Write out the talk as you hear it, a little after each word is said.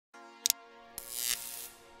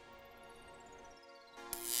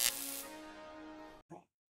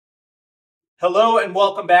Hello and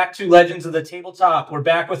welcome back to Legends of the Tabletop. We're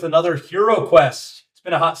back with another HeroQuest. It's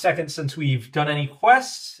been a hot second since we've done any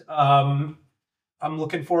quests. I'm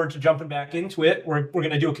looking forward to jumping back into it. We're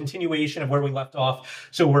going to do a continuation of where we left off.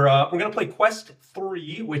 So we're going to play Quest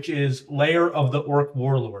 3, which is Lair of the Orc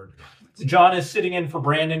Warlord. John is sitting in for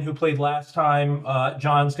Brandon, who played last time.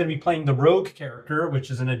 John's going to be playing the rogue character,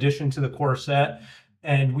 which is an addition to the core set.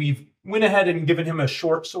 And we've went ahead and given him a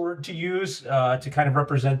short sword to use to kind of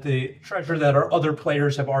represent the treasure that our other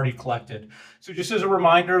players have already collected. So just as a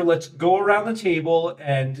reminder, let's go around the table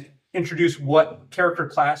and introduce what character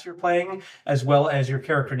class you're playing, as well as your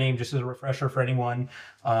character name, just as a refresher for anyone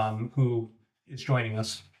who is joining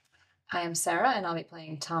us. I am Sarah, and I'll be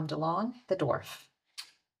playing Tom DeLong, the dwarf.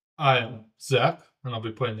 I am Zach, and I'll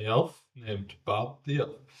be playing the elf named Bob the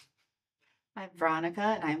Elf. I'm Veronica,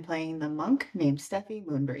 and I'm playing the monk named Steffi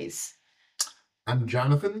Moonbreeze. I'm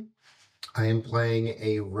Jonathan. I am playing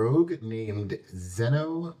a rogue named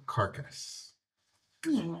Zeno Carcass.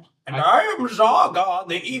 And I am Zaga,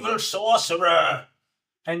 the evil sorcerer.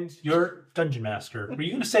 And your dungeon master. Were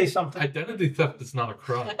you going to say something? Identity theft is not a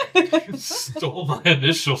crime. You stole my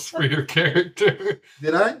initials for your character.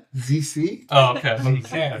 Did I? ZC? Oh, okay.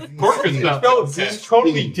 Corcus sounds It's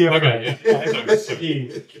totally different. Okay,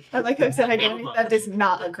 yeah. I like how I said identity theft is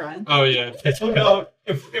not a crime. Oh, yeah. No,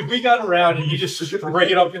 if we got around and you just straight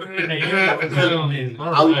up your name, that would be amazing.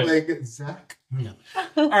 I'll play Zach.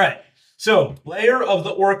 All right. So, Lair of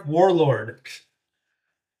the Orc Warlord.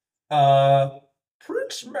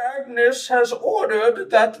 Prince Magnus has ordered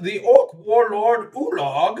that the Orc Warlord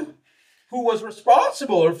Ulog, who was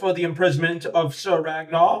responsible for the imprisonment of Sir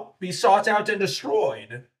Ragnar, be sought out and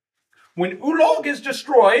destroyed. When Ulog is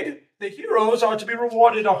destroyed, the heroes are to be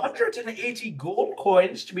rewarded 180 gold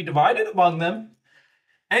coins to be divided among them.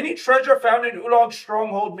 Any treasure found in Ulog's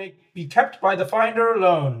stronghold may be kept by the finder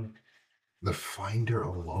alone. The Finder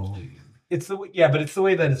alone. It's the but it's the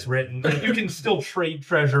way that it's written. You can still trade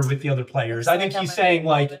treasure with the other players. I think he's saying,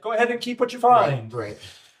 like, go ahead and keep what you find. Right.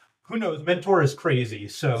 Who knows? Mentor is crazy,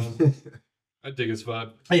 so I dig his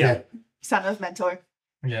vibe. yeah. Son of mentor.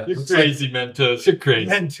 Yeah. You're crazy, Mentos. You're crazy.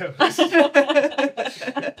 Mentos.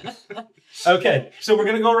 Okay, so we're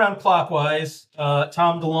gonna go around clockwise.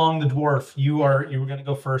 Tom DeLong, the dwarf, you were gonna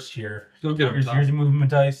go first here. Go get him, Here's Tom. your movement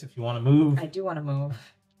dice if you want to move. I do want to move.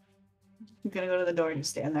 I'm gonna go to the door and just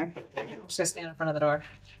stand there. I'm just going to stand in front of the door.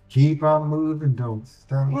 Keep on moving, don't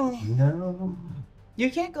stop. No. You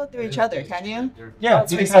can't go through each other, can you? Yeah,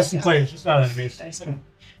 it's you very can have some nice. players, just not enemies. Dice.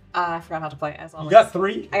 I forgot how to play, as You always. got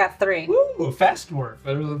 3? I got 3. Woo, fast dwarf.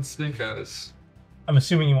 Better than Snake Eyes. I'm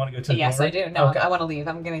assuming you want to go to the Yes, door? I do. No, Okay. I want to leave.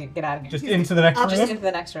 I'm going to get out of here. Just into the next I'll room? just into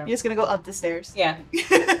the next room. You're just gonna go up the stairs. Yeah.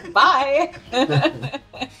 Bye!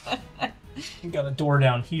 You got a door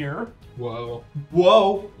down here. Whoa.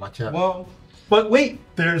 Whoa. Watch out. Whoa. But wait,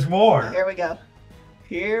 there's more. Here we go.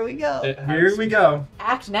 Here we go. Here we go.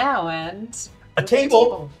 Act now and... A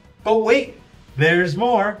table. But wait, there's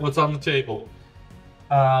more. What's on the table?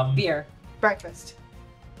 Beer. Breakfast.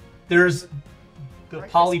 There's the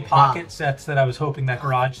Breakfast. Polly Pocket sets that I was hoping that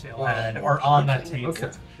garage sale had are on that table. Okay.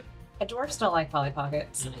 Dwarfs don't like Polly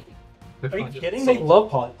Pockets. Are you kidding? They love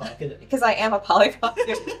Polly Pocket. Because I am a Polly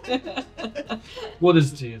Pocket. What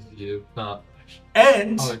is D&D? Not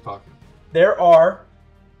And Polly Pocket. there are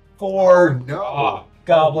 4 No. Ah.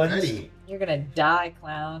 goblins. Already. You're going to die,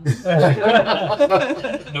 clown.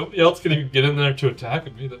 Nobody else can even get in there to attack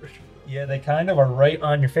him either. Yeah, they kind of are right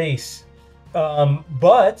on your face.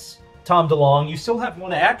 But, Tom DeLong, you still have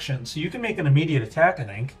 1 action, so you can make an immediate attack, I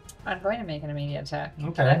think. I'm going to make an immediate attack.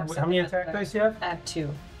 Okay. I have How many something attack up dice do there. you have? I have 2.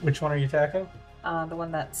 Which one are you attacking? The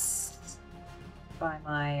one that's by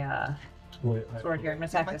my sword here. I'm going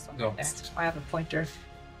to attack this one No. right there. I have a pointer.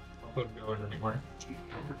 I wouldn't go in anymore.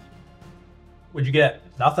 What'd you get?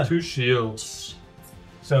 Nothing. 2 shields.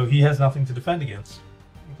 So he has nothing to defend against.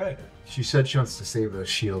 Okay. She said she wants to save those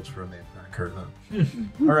shields for when they attack her, though.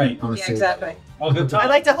 All right. I wanna Yeah, save- exactly. Well, good I time.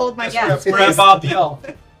 like to hold my Yeah. breath. We're at Bob the Elf.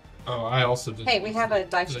 Oh, I also did. Hey, we have a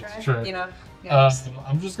dice Dice tray. tray. You know, yeah,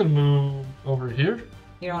 I'm just gonna move over here.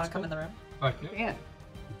 you don't want to come in the room? Like, Yeah.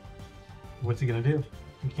 What's he gonna do?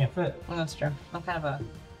 He can't fit. Well, that's true. I'm kind of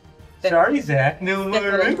a... Sorry, Zach. No, thick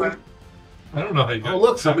little dwarf. I don't know how you got. Oh,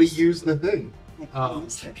 look, somebody used the thing.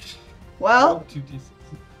 Well, 2d6.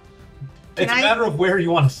 It's a I- matter of where you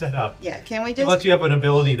want to set up. yeah. Can we It lets just? you have an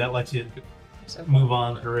ability that lets you So move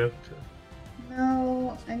on through.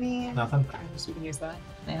 No. I mean, Nothing. we can use that.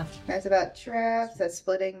 Yeah. that's about traps. That's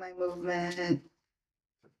splitting my movement.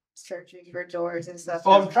 searching for doors and stuff.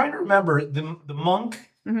 Oh, I'm trying to remember the monk.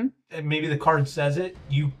 Mhm. And maybe the card says it.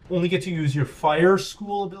 You only get to use your fire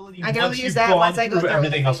school ability. I can once only use you've that gone once I go through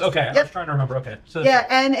everything else. Okay, I Yep. was trying to remember. Okay, so Yeah,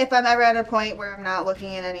 and if I'm ever at a point where I'm not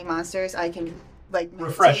looking at any monsters, I can like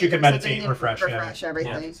refresh. You can or meditate, something and refresh, refresh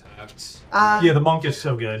everything. Yeah, the monk is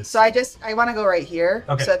so good. So I want to go right here.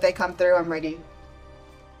 Okay. So if they come through, I'm ready.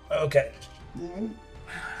 Okay. Alright.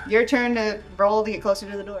 Your turn to roll to get closer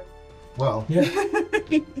to the door. Well, Yeah.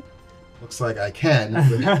 looks like I can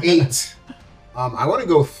with 8. I want to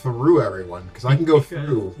go through everyone because I can go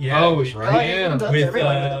through. Yeah. Oh, right? yeah.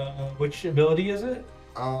 With which ability is it?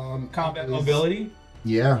 Combat it is- mobility.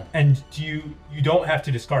 Yeah. And you don't have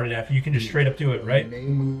to discard it after. You can just straight up do it, right? May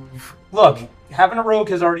move. Look, having a rogue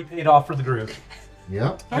has already paid off for the group.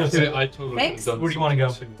 Yep. Okay, I totally Thanks. could've done Where do you wanna go?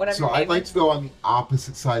 something. Whatever. So I'd like to go on the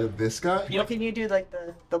opposite side of this guy. Yep. Can you do like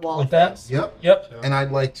the wall? Like that? Yep. Yep. And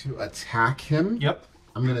I'd like to attack him. Yep.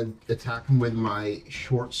 I'm gonna attack him with my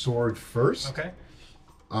short sword first. Okay.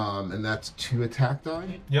 And that's 2 attack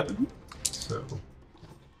die. Yep. So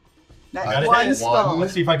That Got it. one One. skull.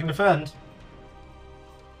 Let's see if I can defend.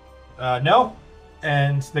 No.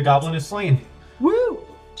 And the goblin is slain. Woo!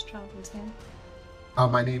 Jonathan's name.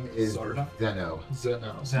 my name is Zarda? Zeno.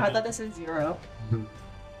 Zeno. I thought this was 0.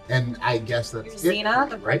 And I guess that's it, Xena,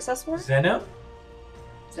 the right? princess war? Zeno?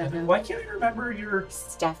 Zeno. Why can't I remember your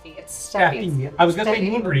Steffi. It's Steffi. Steffi? I was gonna say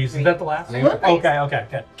Steffi. Moonbreeze. Is that the last name? Moonbreeze.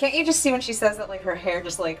 Okay. Can't you just see when she says that, like her hair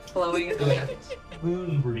just like flowing in the wind?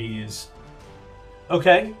 Moonbreeze.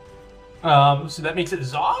 Okay. So that makes it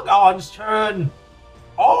Zargon's turn.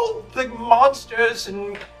 All the monsters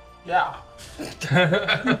and yeah.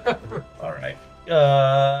 All right.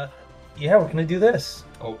 Yeah, we're gonna do this.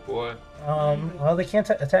 Oh boy. Well, they can't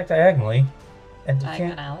attack diagonally, and they Diagon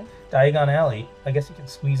can't Alley. Diagon Alley. I guess you can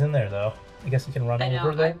squeeze in there though. I guess you can run I know.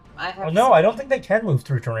 over there. I have. Oh no, I don't think they can move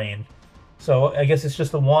through terrain. So I guess it's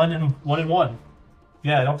just the 1 and 1.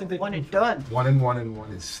 Yeah, I don't think they. One and done. 1 and 1 and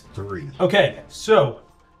 1 is 3. Okay, so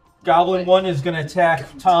Goblin 1 is gonna attack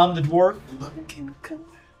Tom the dwarf.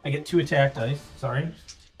 I get 2 attack dice. Sorry.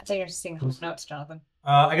 I thought you were seeing those notes, Jonathan.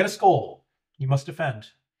 I got a skull. You must defend,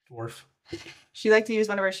 dwarf. She liked to use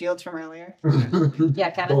one of her shields from earlier. Yeah,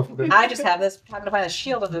 kind Both of. of them. I just have this. Happen to find a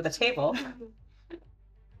shield under the table.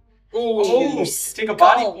 Oh, take a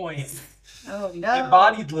body Skulls. point. Oh Get no.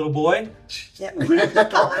 bodied, little boy. Get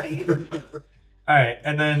All right,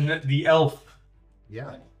 and then the elf.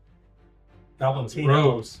 Yeah. Goblins hate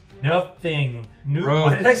Rose. nothing. No,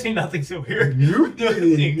 Rose. why did I say nothing so weird?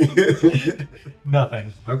 Nothing.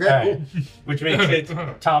 Nothing. Okay, All right, which makes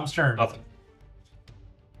it Tom's turn. Nothing.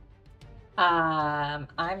 I'm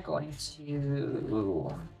going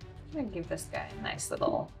to give this guy a nice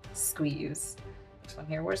little squeeze. This one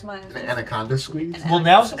here. Where's my? An anaconda squeeze. Well,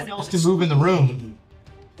 now someone else can move in the room.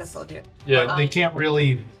 This will do. Yeah. They can't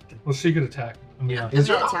really. Well, she could attack. Yeah. Is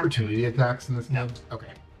there I'm gonna attack. opportunity attacks in this No. game? Okay.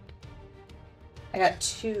 I got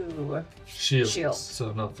 2 Shields. Shield.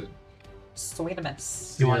 So nothing. sweet a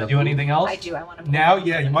miss. You want to do anything else? I do. I want to. Now,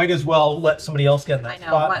 yeah, you might as well let somebody else get in I that know.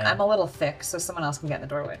 spot. I'm a little thick, so someone else can get in the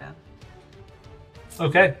doorway now.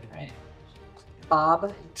 Okay. All right.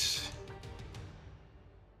 Bob.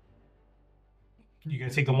 You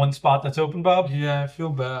gonna take the one spot that's open, Bob? Yeah, I feel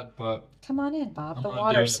bad, but Come on in, Bob. I'm The gonna do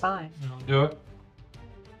water's it. fine. I'll do it.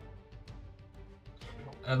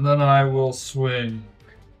 And then I will swing.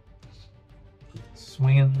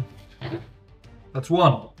 Swinging. That's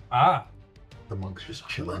 1. Ah. The monk's just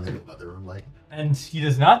chilling in the other room, like. And he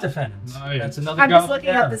does not defend. Nice. That's another I'm just goblin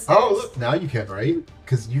looking down. at the stairs. Oh, look, now you can, right?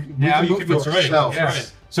 Because you Now we you move can move, to right, shelf. yeah.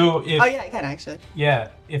 So if Oh yeah, I can actually.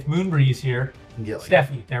 if Moonbreeze here, Yeah, like,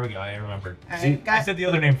 Steffi, there we go, I remembered. All See, right, I guys. said the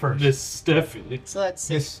other name first. Miss Steffi. So let's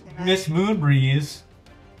see. Miss Moonbreeze.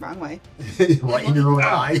 Wrong way. right in your own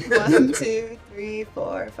eye. 1, 2, 3,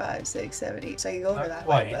 4, 5, 6, 7, 8. So I can go over Not that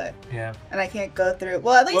quite. way, Yeah. but and I can't go through.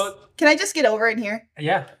 Well, at least Well, can I just get over in here?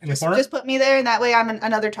 yeah, in the Just, corner. just put me there, and that way I'm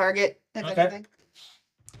another target. If Okay. anything.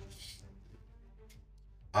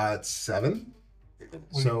 It's 7. Where,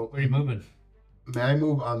 So where are you moving? may I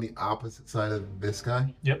move on the opposite side of this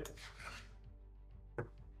guy? Yep.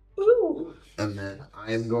 Ooh. And then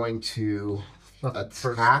I am going to Not the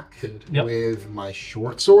first attack kid. Yep. with my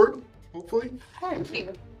short sword, hopefully.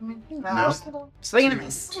 No. Swing and a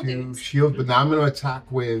miss. To shield, but now I'm going to attack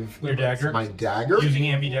with Your dagger? my dagger. Using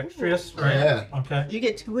ambidextrous, right? Yeah. Okay. You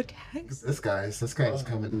get 2 attacks. This guy's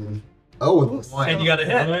coming in. Oh, with one. And you got a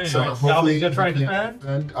hit. So Right. hopefully Goblin's gonna try and he defend.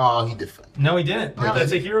 can't Oh, he defended. No, he didn't. No.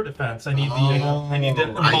 That's a hero defense. I need the Oh. I need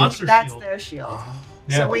the I- monster That's shield. their shield. Oh.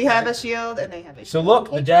 So we have a shield and they have a shield. So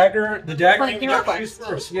look, the dagger Like you got to HeroQuest. use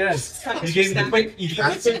first. Yes. You gave me the quick. You gave me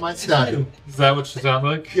That's my style. Is that what you sound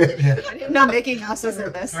like? I didn't know Mickey Mouse was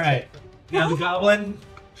in this. All right. Now the goblin,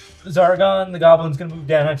 Zargon. The goblin's gonna move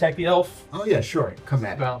down and attack the elf. Oh yeah, sure. Come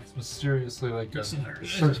at it. Bounce mysteriously like a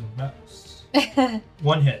Sure. mouse.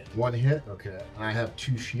 1 hit. 1 hit. Okay. I have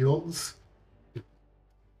 2 shields.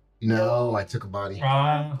 No, I took a body.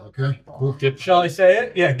 Okay. Cool. Shall I say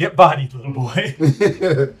it? Yeah. Get bodied, little boy.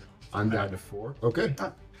 I'm down to 4. Okay.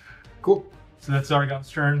 Cool. So that's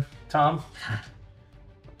Zargon's turn. Tom.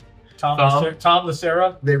 Tom. Tom the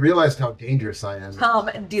Sarah. They realized how dangerous I am. Tom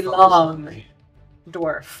DeLong,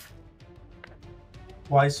 dwarf.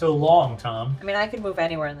 Why so long, Tom? I mean, I could move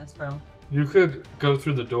anywhere in this room. You could go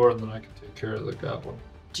through the door and then I can take care of the goblin.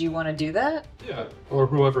 Do you want to do that? Yeah, or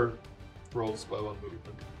whoever rolls by 1 movement.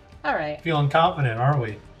 All right. Feeling confident, aren't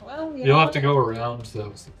we? Well, You'll have to go around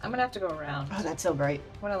those. I'm gonna have to go around. Oh, that's so bright.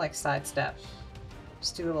 I'm gonna like sidestep.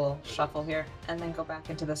 Just do a little shuffle here, and then go back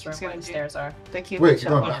into this room Just where gonna the do- stairs are. Thank you. Wait,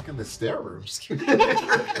 you're Michelle. going back in the stair room. I'm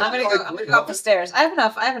gonna go up the stairs. I have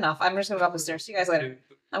enough. I'm just gonna go up the stairs. See you guys later.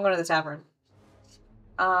 I'm going to the tavern.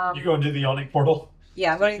 You going to the yawning portal?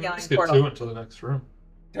 Yeah, I'm going to the Let's yawning get 2 portal. into the next room.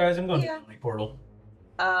 Guys, I'm going Yeah. to the yawning portal.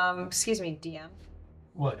 Excuse me, DM.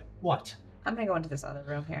 What? I'm gonna go into this other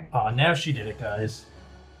room here. Oh, now she did it, guys.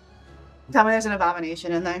 Tell me there's an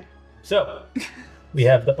abomination in there. So, we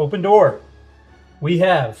have the open door. We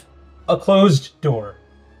have a closed door.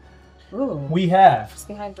 Ooh. We have It's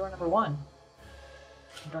behind door number 1.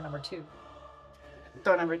 Door number 2.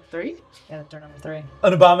 Door number 3. Yeah, door number 3.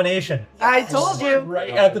 an abomination I told you.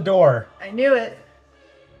 right at the door. I knew it.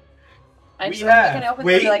 I'm We just gonna have. open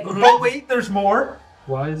Wait, the like. oh wait, there's more.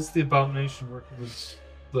 Why is the abomination working with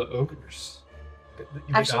the ogres?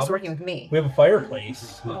 Actually, it's working with me. We have a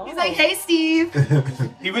fireplace. He's like, hey, Steve.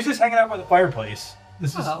 He was just hanging out by the fireplace.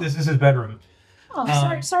 This is Oh. this is his bedroom. Oh,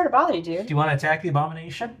 sorry to bother you, dude. Do you want to attack the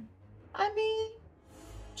abomination? I mean,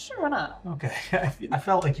 sure, why not? Okay, I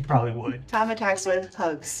felt like you probably would. Tom attacks with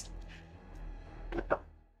hugs.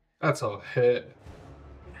 That's a hit.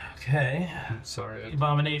 Okay, Sorry. the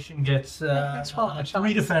abomination gets That's fine.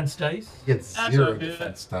 3 defense dice. Gets That's 0 okay.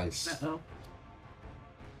 defense dice. Uh-oh.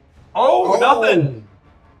 Oh, nothing.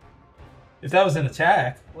 If that was an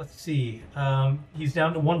attack, let's see. He's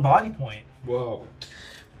down to 1 body point. Whoa.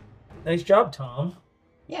 Nice job, Tom.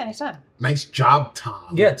 Yeah, anytime. Nice job,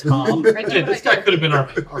 Tom. Yeah, Tom. Right, Hey, this guy could have been our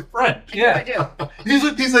friend. I Yeah. do. He's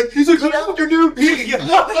like, good afternoon.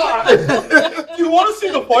 You want to see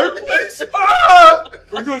the fireplace? Ah!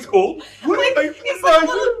 We're going cool. It's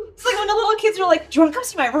like when the little kids are like, "Do you want to come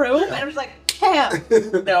see my room?" And I'm just like,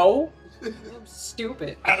 "Can't." No. I'm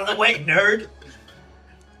stupid. Out of the way, nerd.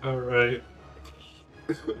 All right.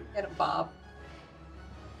 Get him, Bob.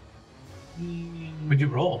 Would you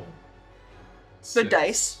roll? The 6.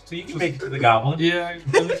 dice. So you can make it to the goblin. Yeah,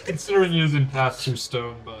 I was considering using pass through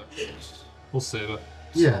stone, but we'll save it.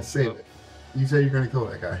 Yeah, save it. You say you're gonna kill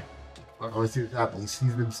that guy. I want to see what's happening. He's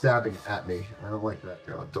been stabbing at me. I don't like that.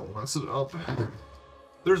 God, don't mess it up.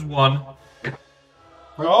 There's 1.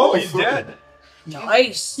 Oh, he's dead.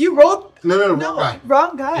 Nice. You rolled. No, wrong No, guy.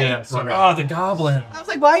 wrong guy. Yeah, sorry. Oh, the goblin. I was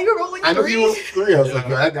like, why are you rolling I know he 3? rolled 3. I was like,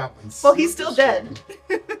 Yeah. that got one. Well, he's still dead.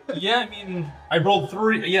 Yeah, I mean, I rolled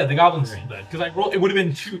 3. Yeah, the goblin's still dead because I rolled. It would have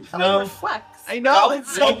been 2. No. No, Reflex. I know. Goblin-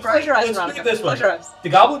 It's so Close bright. Close your eyes, Let's Veronica. do it this way. Close your eyes. the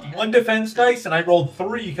goblin 1 defense dice, and I rolled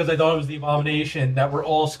 3 because I thought it was the abomination that were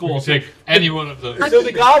all You can schools. take any one of those. So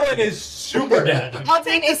the goblin is super dead. I'll I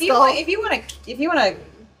take mean, the skull. if you want to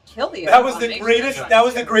kill the That was the abomination, greatest. that's That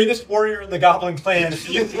was the greatest warrior in the goblin clan.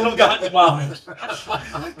 You still got demolished.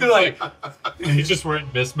 They're like, He's just wearing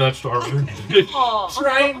mismatched armor. Aw.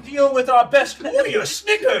 try and deal with our best warrior,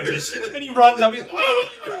 Snickers. And he runs up. He's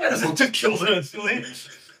just kills him instantly.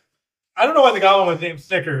 I don't know why the goblin was named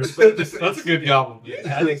Snickers, but That's a good goblin.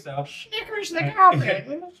 yeah, I think so. Snickers the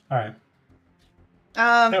goblin. All right.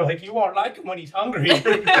 Um, They're like, you won't like him when he's hungry.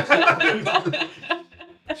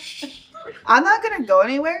 I'm not gonna go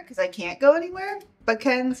anywhere because I can't go anywhere. But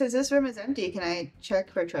since this room is empty, can I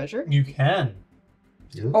check for treasure? You can.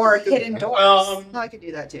 Or hidden doors. No, I could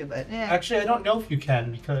do that too, but yeah. Actually, I don't know if you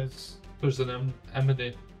can because. There's an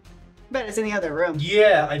emanate. But it's in the other room.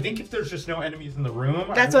 Yeah, I think if there's just no enemies in the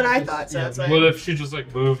room. That's don't what I think thought, so yeah, that's why- What if she just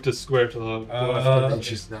like moved a square to the left? And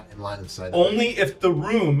she's not in line of sight. Only if the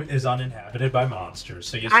room is uninhabited by monsters.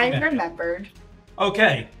 So yes, I you can. remembered.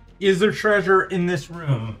 Okay, is there treasure in this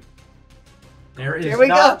room? There is Here we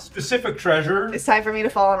not go. specific treasure. It's time for me to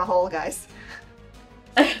fall in a hole, guys.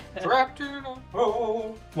 Trapped in a-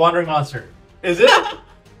 Oh, wandering monster. Is it?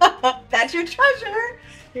 That's your treasure.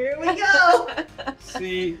 Here we go.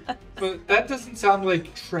 See, but that doesn't sound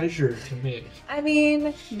like treasure to me. I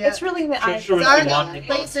mean, Yeah. it's really the Treasure with Start the wandering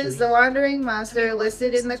places monster. the wandering monster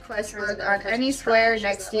listed in the quest book on any square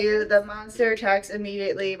next to you. The monster attacks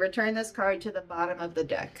immediately. Return this card to the bottom of the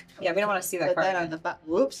deck. Yeah, we don't want to see that Put card. that on the bottom.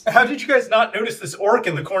 Whoops. How did you guys not notice this orc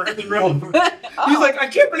in the corner of the room? Oh. He's like, I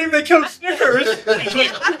can't believe they killed Snickers.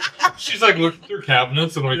 She's like looking through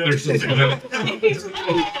cabinets and like there's something in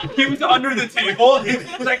it. He was under the table. He was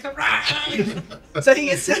like, surprise! So he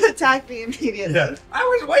gets to attack me immediately. Yeah. I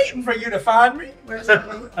was waiting for you to find me. Where's the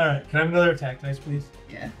All right, can I have another attack dice, please?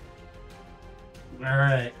 Yeah. All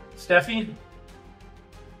right, Steffi.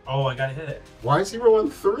 Oh, I gotta hit it Why is he rolling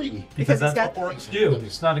 3? Because that's he's what got orcs do.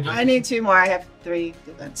 It's not a good. I need 2 more. I have 3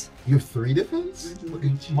 defense. You have 3 defense? Look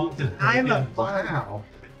at you. I'm a Wow.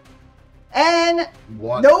 And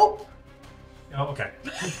What? nope. Oh, okay.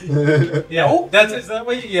 Yeah, that's is that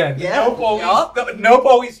what? Yeah. Yeah. Nope always. Nope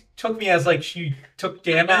always took me as like she took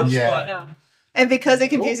damage. Yeah. but- No. And because it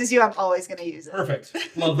confuses you, I'm always going to use it. Perfect.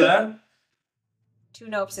 Love that. 2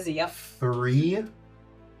 nopes is a yup. 3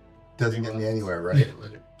 doesn't get me anywhere, right?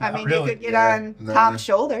 I Not mean, really. you could get Yeah. on No. Tom's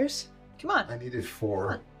shoulders. Come on. I needed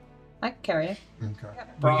 4. I can carry you. Okay. Got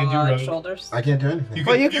What you can do, broad Rogue? shoulders. I can't do anything. You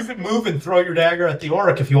Well, could, you you could move and throw your dagger at the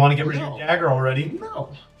orc if you want to get rid of No. your dagger already. No.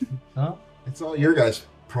 Huh? It's all your guys'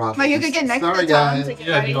 problems. Well, you could get next Sorry, to Tom guys. to get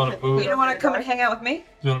Yeah, ready you wanna to- move. You don't want to come and hang out with me?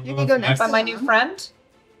 You wanna You move can go up next By to my new Tom. friend?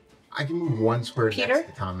 I can move 1 square Peter?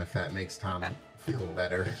 next to Tom if that makes Tom Okay. feel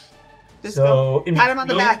better. Just go. So in Pat him on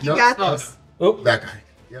the no, back. You no, got it's not. this. Oh, That guy.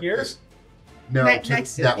 Yep, Here? this- No, Next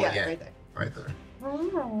to that it. one, Yeah, yeah. right there. Right there.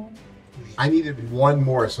 Oh. I needed 1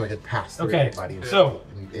 more so I could pass through Okay, everybody. so-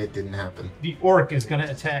 And it didn't happen. the orc is gonna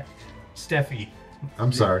attack Steffi.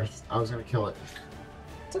 I'm sorry. I was going to kill it.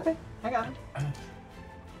 It's okay. I got it.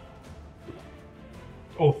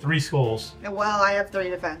 Oh, 3 skulls. Well, I have 3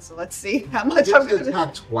 defense, so let's see how much Did I'm you going to.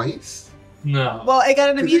 attack twice? No. Well, I got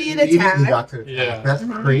an 'Cause it immediate immediately attack. got to attack. Yeah. That's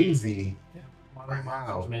Mhm. crazy.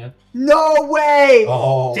 Wow, man. No way!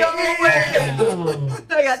 Oh. No way!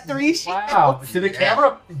 I got 3 shields. Wow. Did the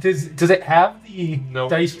camera does it have the No.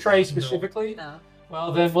 dice tray specifically? No.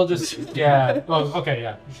 Well, then we'll just yeah. Oh, okay,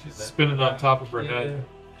 yeah. Spin it on top of her head.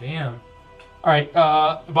 Damn. All right.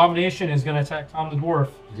 Abomination is gonna attack Tom the dwarf.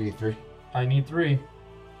 Do you need 3? I need 3.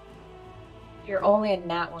 You're only a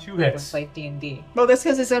nat 1 2 who hits. play D&D. Well, that's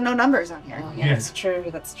because there's no numbers on here. Oh, yeah, Yeah. that's true.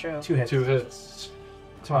 That's true. 2 hits. 2 hits.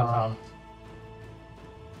 Come on, Tom.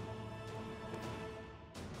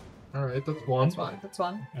 Alright, that's 1. That's one. That's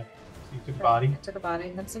one. You took body. I took a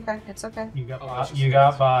body. That's okay. It's okay. You got Oh, bo- that's just- you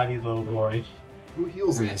got body, little boy. Who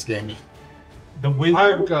heals in this game? The wizard,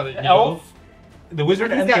 I've got a the heal. elf, the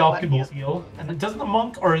wizard, He's and the got elf one can both heal. And then doesn't the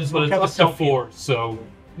monk or is But monk it's have a up to self heal? 4, so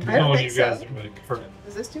I don't one of think you guys so. are like hurt.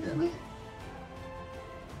 Is this too early?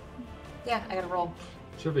 Yeah, I gotta roll.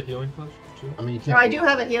 Do you have a healing potion too? I mean, you No, can't. I do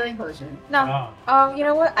have a healing potion. No. Oh. You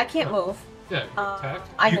know what? I can't move. Yeah, you can attack.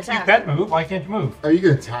 I You, can you attack. can move. Why can't you move? Oh, you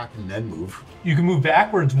can attack and then move. You can move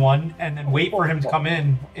backwards 1 and then wait for him to come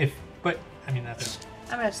in. But I mean that's.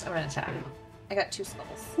 I'm gonna attack. I got 2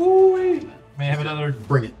 skulls. Ooh, may I have another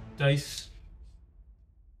Bring it. dice?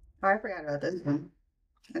 Oh, I forgot about this one.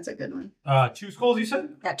 That's a good one. 2 skulls, you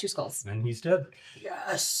said? Got 2 skulls. Then he's dead.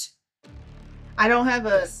 Yes. I don't have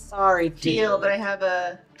a Sorry, heal, dude. but I have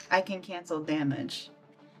a. I can cancel damage.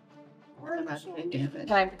 I'm about to take damage.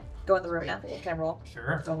 Can I go in the room now? Can I roll?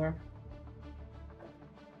 Sure. Go in the room.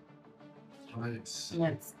 Nice. And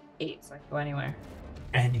it's 8, so I can go anywhere.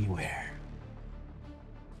 Anywhere.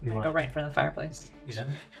 You Go want right in front of the fireplace. yeah.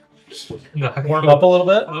 No, Warm up a little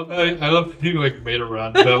bit? I love that you like made a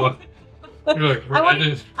run, Bella. You're like I want- right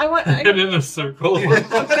in, I want. right in a circle. I'm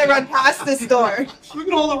gonna run past this door. Look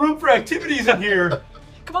at all the room for activities in here.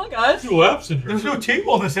 Come on, guys. Two laps in There's no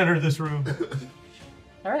table in the center of this room.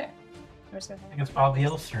 All right. I'm just gonna I think it's probably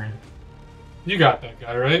Elf's turn. You got that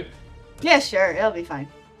guy, right? Yeah, sure, it'll be fine.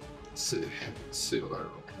 Let's see what I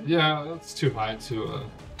roll. Yeah, that's too high to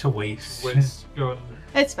To waste. waste. Going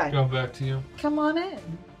It's fine. back to you. Come on in.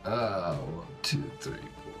 1, 2, 3, 4,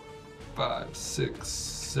 5, 6,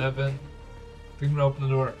 7. I'm gonna open the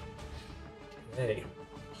door. Hey.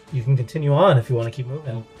 You can continue on if you want to keep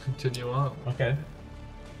moving. We'll continue on. Okay.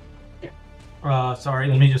 Sorry,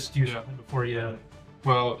 let me just do Yeah. something before you.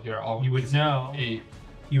 Well, here I'll. You would know. 8.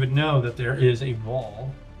 You would know that there is a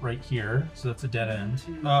wall right here, so that's a dead end.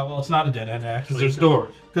 Well, it's not a dead end actually. Because there's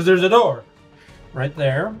doors. Because there's a door right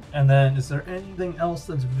there. And then, is there anything else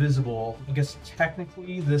that's visible? I guess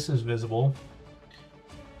technically this is visible.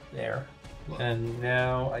 There. And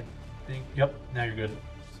now I think. Yep. Now you're good.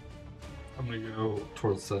 I'm gonna go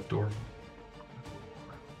towards that door.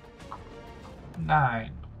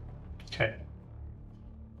 9. Okay.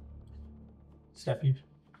 Steffi.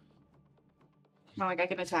 Oh, like I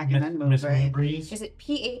can attack and then move, Miss right? Breeze. Is it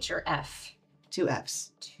PH or F? 2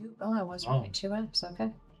 Fs. Two. Oh, I was Oh. right. 2 Fs.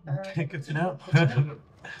 Okay. Okay, good to know.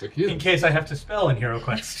 Took you. In case I have to spell in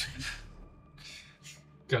HeroQuest.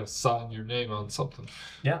 Gotta sign your name on something.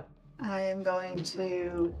 Yeah. I am going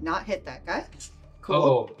to not hit that guy. Cool.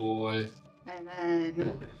 Oh boy. And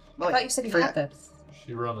then. I thought you said you had this.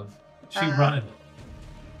 She running. She Uh, running.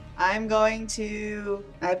 I'm going to.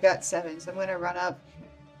 I've got 7, so I'm going to run up.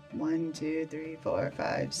 1, 2, 3, 4,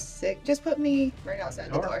 5, 6. Just put me right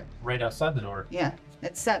outside the door. Right outside the door. Yeah,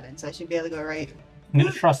 it's 7, so I should be able to go right. I'm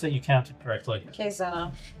gonna trust that you counted correctly. Okay,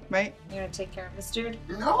 Zeno. Right? You gonna take care of this dude?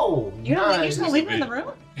 No. You don't. You're nice. just gonna leave him in the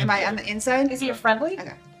room? Am I on the inside? Is he a friendly?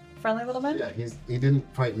 Okay. Friendly little man? Yeah, he didn't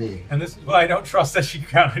fight me. And this is why I don't trust that she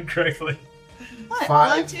counted correctly. What?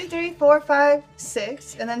 5. 1, 2, 3, 4, 5,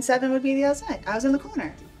 6, and then 7 would be the outside. I was in the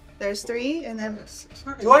corner. There's 3, and then.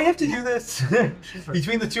 Do I have to do this?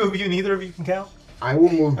 Between the two of you, neither of you can count? I will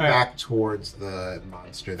move All right. back towards the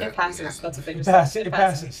monster that It passes. we have. That's what they It just passes. said. It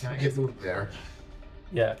passes. Can I get moved there?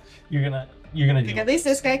 Yeah. You're gonna Like, at least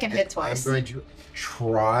this guy can hit twice. I'm going to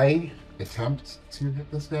attempt to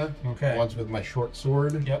hit this guy. Okay. Once with my short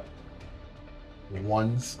sword. Yep.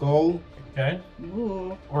 1 skull. Okay.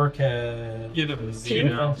 Ooh. Orc has Get him, two Zeno.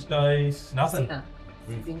 defense dice. Nothing. Zena.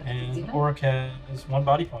 Zena. And Zena? Orc has 1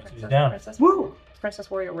 body point, so he's down. Princess, Woo!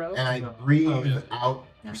 Princess Warrior Rogue. And I No. breathe Oh, yeah. out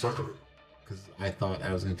for something. Because I thought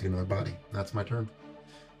I was going to take another body. That's my turn.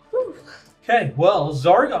 Okay, well,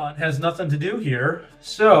 Zargon has nothing to do here,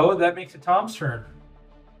 so that makes it Tom's turn.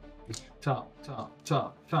 Tom.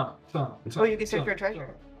 Oh, you can search for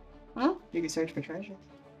treasure. Huh? You can search for treasure.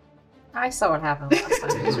 I saw what happened last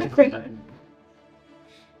time.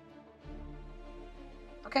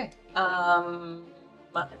 Okay.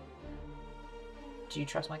 Do you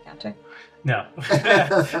trust my counting? No.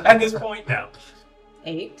 At this point, no.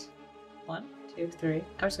 8. 1, 2, 3. I'm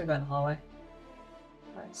just gonna go in the hallway.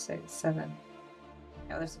 5, 6, 7.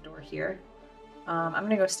 Oh, there's a door here. I'm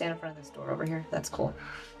gonna go stand in front of this door over here. That's cool.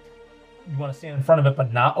 You want to stand in front of it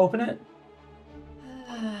but not open it?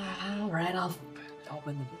 All right, I'll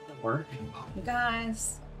open the door. You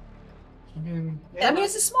guys. I mean, I mean,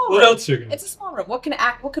 it's a small what room. else are you gonna? It's a small room. What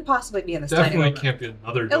could possibly be in this tiny Definitely room? can't be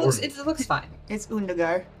another It door. looks fine. It's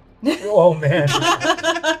Undagar. Oh, man.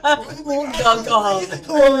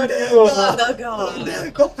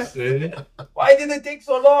 See? Why did it take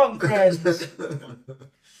so long, friends?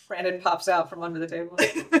 Brandon pops out from under the table.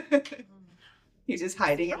 He's just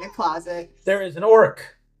hiding in the closet. There is an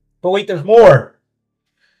orc. But wait, there's more.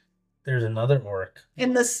 There's another orc.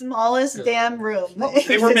 In the smallest damn room.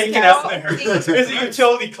 They were making out there. There's a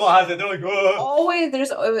utility closet. They're like, whoa. Always,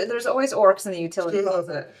 there's always orcs in the utility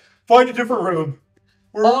closet. Find a different room.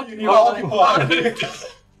 We're Oh, you need all you want.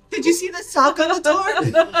 Did you see the sock on the door?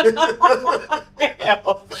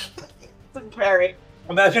 It's very.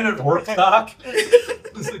 Imagine an orc sock.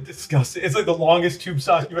 It's like disgusting. It's like the longest tube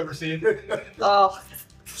sock you've ever seen. Oh,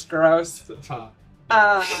 it's gross. Tom.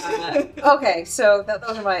 Okay, so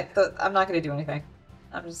those are my. I'm not gonna do anything.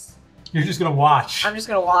 You're just gonna watch. I'm just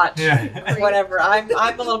gonna watch. Yeah. Whatever. I'm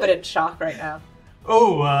a little bit in shock right now.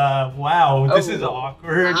 Oh, wow. This is Oh.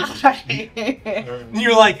 awkward.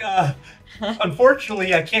 You're like,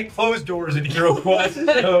 unfortunately, I can't close doors in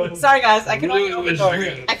HeroQuest. So. Sorry, guys. I can only Really open wish doors.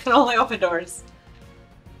 you could. I can only open doors.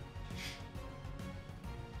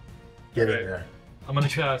 Get in Okay. there. I'm gonna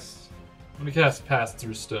cast Pass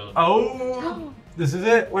Through Stone. Oh, this is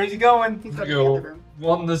it. Where's he going? He's I'm going gonna to the other go room.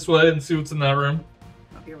 one this way and see what's in that room.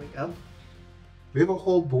 Oh, here we go. We have a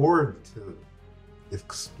whole board to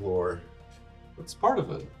explore. What's part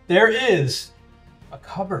of it? There is a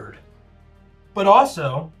cupboard. But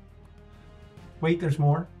also, wait, there's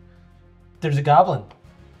more. There's a goblin.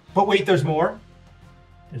 But wait, there's more.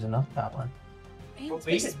 There's another goblin. Man, Oh, this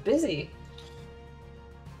place wait. is busy.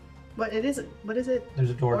 What it? What is it? There's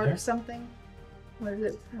a door Or there. something? What is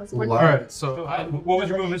it? What's Well, All right, so What was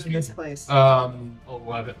your movement? this place?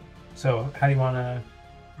 11. So how do you want to?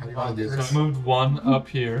 How do you want to do So this? I moved one up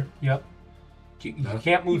here. Yep. You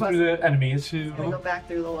can't move through the enemies. 2, Gonna go back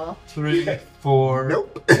through the wall. 3, 4,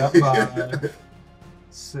 Nope. 5,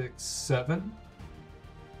 6, 7.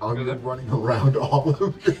 I'm gonna be running around all of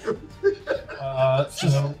them.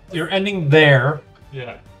 So you're ending there.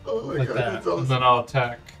 Yeah, Oh my Like god, that. that's and awesome. then I'll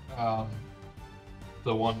attack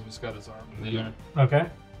the one who's got his arm in the air. Okay.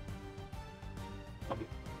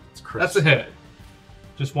 It's Chris. That's a hit.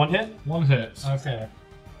 Just one hit. One hit. Okay.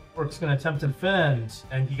 Orc's gonna attempt to defend,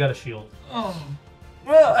 and he got a shield. Oh,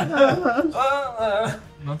 Uh,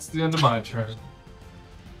 that's the end of my turn.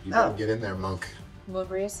 You gotta get in there, monk. Moon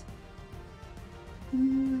breeze.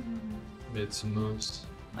 Made some moves.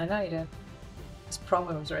 I know you did. It's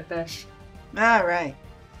promo was right there. All right.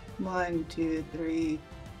 1, 2, 3.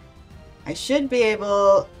 I should be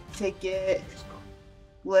able to get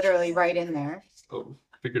literally right in there. Oh,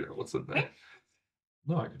 figured out what's in there.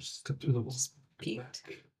 No, I can just step through the walls. Peeked.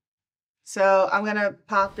 So I'm gonna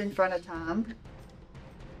pop in front of Tom.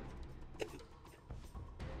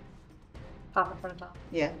 Pop in front of Tom.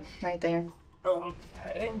 Yeah, right there.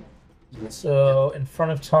 Okay. So in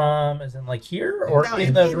front of Tom, as in like here, or No,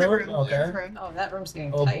 in the room? Okay. room. Oh, that room's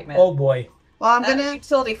getting Oh, tight, man. oh boy. Well, I'm That gonna.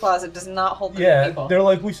 utility closet does not hold the Yeah, people. they're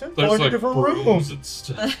like, we said There's find a like different brooms room. and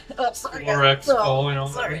stuff. Oh, sorry. Lorax Oh, falling on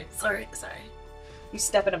sorry. You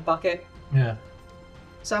step in a bucket. Yeah.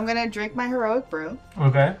 So I'm gonna drink my heroic brew,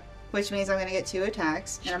 Okay. which means I'm gonna get 2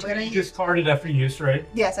 attacks, and I'm gonna. You discard it after use, right?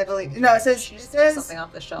 Yes, I believe. No, it says Something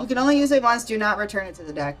off the shelf. you can only use it once. Do not return it to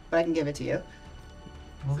the deck, but I can give it to you.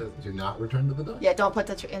 It says, do not return to the deck. Yeah, don't put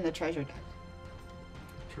that in the treasure deck.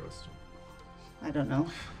 Trust. I don't know.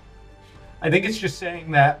 I think it's just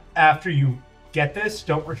saying that after you get this,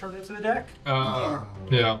 don't return it to the deck.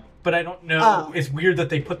 Yeah. But I don't know. Oh. It's weird that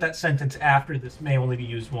they put that sentence after this may only be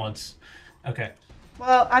used once. Okay.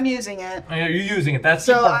 Well, I'm using it, Oh, yeah, you're using it. That's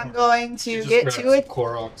so important. I'm going to She get just two grabbed some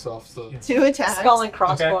Koroks off the. 2 attacks, Skull and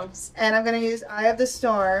crossbones. and I'm gonna use Eye of the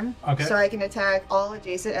Storm, Okay. so I can attack all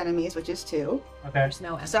adjacent enemies, which is 2. Okay. There's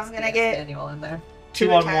no So I'm gonna SDS get- manual in there. 2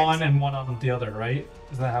 2 on attacks. one and 1 on the other, right?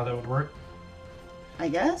 Isn't that how that would work? I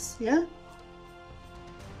guess. Yeah.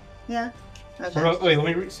 Yeah. Okay. Wait,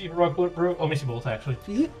 let me see heroic brew. Let me see both actually.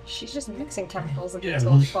 She's just mixing chemicals in the Yeah.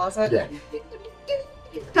 utility closet. Yeah.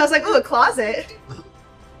 I was like, ooh, a closet.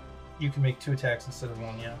 You can make 2 attacks instead of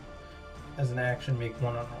 1. Yeah. As an action, make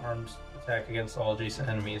 1 unarmed attack against all adjacent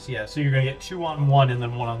enemies. Yeah. So you're gonna get 2 on one and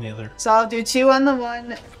then 1 on the other. So I'll do 2 on the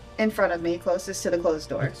one in front of me, closest to the closed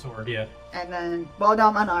door, With sword. Yeah. and then well, no,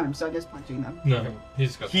 I'm unarmed, so I'm just punching them. No,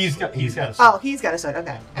 he's got. He's got. A Oh, he's got a sword.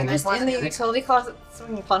 Okay. And Just there's one. in the utility closet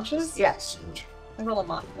swinging punches? Yes. I roll a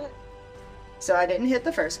mock it. So I didn't hit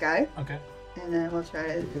the first guy, Okay. and then we'll try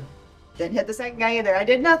to. Didn't hit the second guy either. I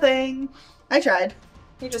did nothing. I tried.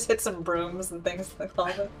 You just hit some brooms and things in the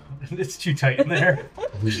closet. It's too tight in there.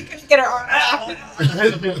 Get her arm out!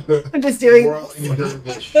 I'm just doing.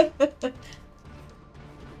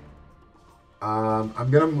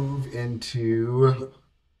 I'm gonna move into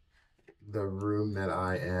the room that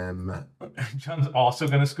I am, John's also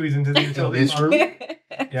gonna squeeze into the utility This room?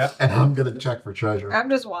 Yeah. and I'm gonna check for treasure. I'm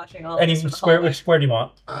just watching all Any this. from the square? hallway. Which square do you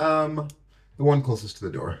want? The one closest to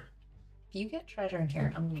the door. If you get treasure in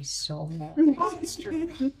here, I'm gonna be so mad.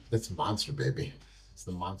 It's monster, baby. It's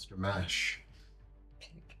the monster mash.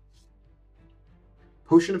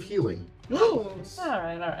 Potion of healing.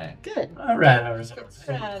 Alright. Good. All right.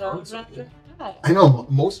 Alright. I know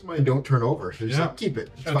most of mine don't turn over, so just Yeah. like, keep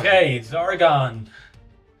it. It's fine. Okay, Zargon.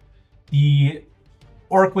 The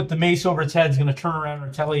orc with the mace over its head is going to turn around and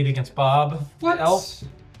retaliate against Bob. What? The elf.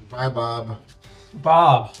 Bye, Bob.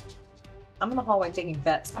 Bob. I'm in the hallway taking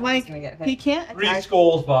bets. I'm Mike, just gonna get hit. He can't 3 attack.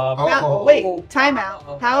 skulls, Bob. Oh. Now, wait,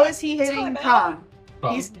 timeout. How is he hitting Timeout. Tom?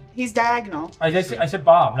 Bob. He's diagonal. I said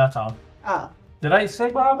Bob, not Tom. Oh, Did I say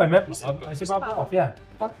Bob? I meant Bob. I said Bob. Yeah.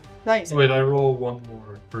 no, you said. Wait, I roll 1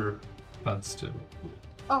 more for fence too.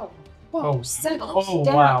 Oh. Oh. Whoa, settle Oh,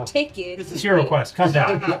 down. wow. Take it. This is HeroQuest. Calm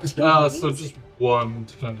down. So just 1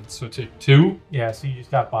 defendant, so take 2. Yeah, so you just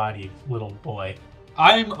got bodied, little boy.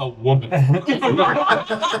 I'm a woman. You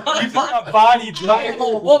got bodied. I'm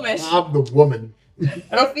a woman. Bob the woman.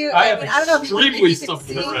 If you, I I, have mean, I don't know if extremely you can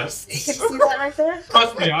something to see, rest. you can see that right there.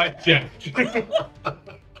 Trust me, I get.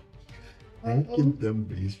 Give them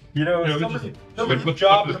these. You know, Yeah, we somebody's just-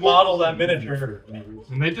 job to model that miniature.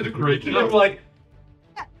 And they did a great You were job. like,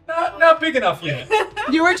 not big enough yet.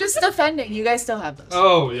 You were just defending. You guys still have those.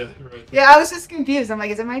 Oh, yeah, you're right. Yeah, I was just confused. I'm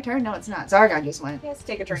like, is it my turn? No, it's not. Zargon just went. Yes,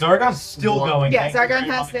 take a drink. Zargon's still going. Yeah, Thank you Zargon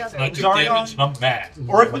very has much. to. I took Zargon- damage and I'm mad.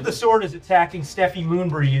 Orc with the sword is attacking Steffi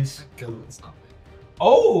Moonbreeze. It's not me.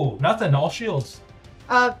 Oh, nothing. All shields.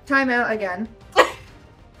 Timeout again.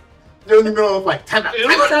 You're in the middle of like, time out,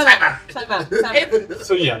 Time out.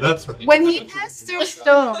 So yeah, that's me. When he passed through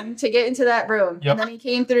stone to get into that room, Yep. and then he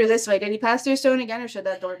came through this way, did he pass through stone again, or should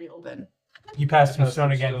that door be open? He passed through Passed stone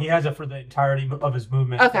through again. stone. He has it for the entirety of his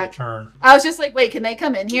movement Okay. for the turn. I was just like, wait, can they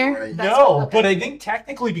come in here? Right. That's No, all, okay. but I think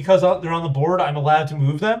technically because they're on the board, I'm allowed to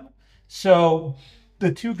move them. So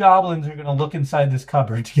the 2 goblins are going to look inside this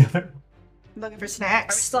cupboard together. Looking for Are we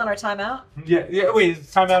snacks. still on our timeout? Yeah. Wait,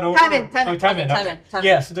 is time out over? Time in. Oh, time in. Time in.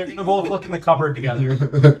 Yeah, so they're gonna both look in the cupboard together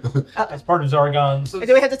as part of Zargon's.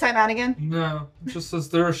 Do we have to time out again? No, it just says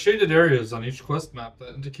there are shaded areas on each quest map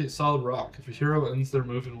that indicate solid rock. If a hero ends their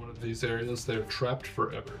move in one of these areas, they are trapped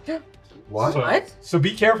forever. What? So- What? So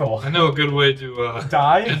be careful. I know a good way to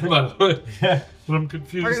Die. end my life, Yeah. but I'm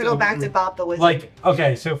confused. We're gonna go back to Bob the Wizard. Like,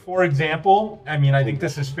 okay, so for example, I mean, I think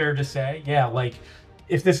this is fair to say, yeah, like,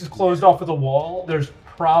 if this is closed off with a wall, there's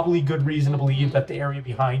probably good reason to believe that the area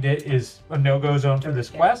behind it is a no-go zone for this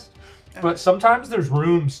quest. But sometimes there's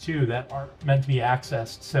rooms, too, that aren't meant to be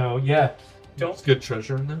accessed. So, yeah, There's good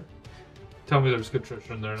treasure in there. Tell me there's good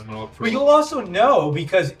treasure in there, and I'm gonna look for But it. you'll also know,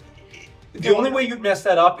 because the only way you'd mess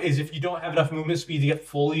that up is if you don't have enough movement speed to get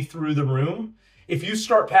fully through the room. If you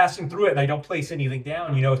start passing through it and I don't place anything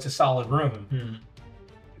down, you know it's a solid room.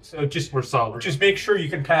 So We're solid. just make sure you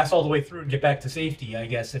can pass all the way through and get back to safety, I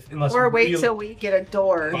guess. Unless or you wait really- till we get a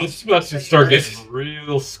door. Let's just start getting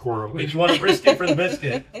real squirrely. if you want to risk it for the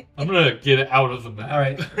biscuit. I'm gonna get it out of the map. All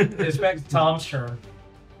right, it's back to Tom's turn.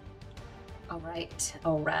 All right.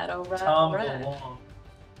 All right. All right. Tom, All go right. along.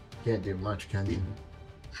 Can't do much, can you?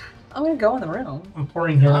 I'm gonna go in the room. I'm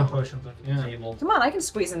pouring healing potions on the table. Come on, I can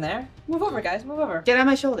squeeze in there. Move over, guys. Move over. Get on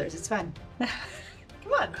my shoulders. It's fine.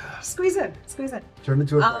 Come on. Squeeze in. Squeeze in. Turn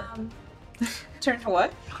into a Turn to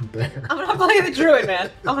what? bear. I'm not playing the druid, man.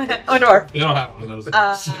 I'm a dwarf. You don't have one of those.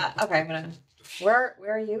 Okay, I'm gonna. Where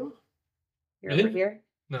are you? You're Me? over here.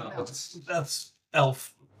 No, That's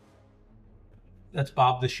elf. That's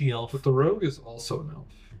Bob the She-Elf. but the rogue is also an elf.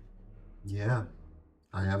 Yeah.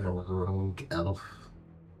 I am a rogue elf.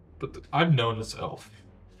 But I'm known as elf.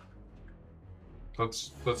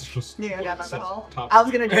 That's just. You gonna grab alcohol? top- I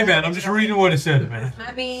was gonna do Hey it man, I'm just reading what it says, man.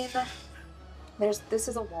 I mean, this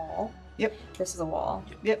is a wall. Yep. This is a wall.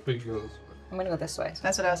 Big goes. I'm gonna go this way.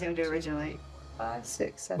 That's what I was gonna do originally. 5,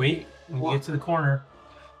 6, 7. Wait, when we get to the corner.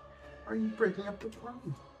 Are you breaking up the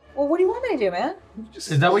room? Well, what do you want me to do, man? Is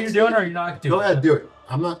that what you're doing, or are you not doing Go ahead, it? do it.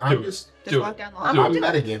 I'm not. I'm Do it. just. Just Do walk it. down the I'm hall. I'm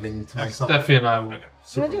not doing metagaming to myself. Steffi and I will. You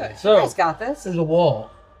wanna do it? So- You guys got this. There's a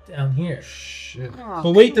wall down here. Shit. Oh,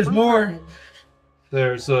 But wait, there's come more. on.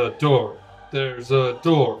 There's a door. There's a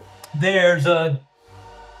door. There's a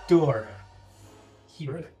door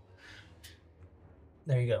here.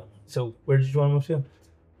 There you go. So where did you want to move to?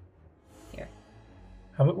 Here.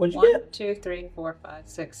 How much? What did you 1, get? 2, 3, 4, 5,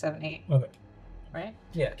 6, 7, 8. Okay. Right?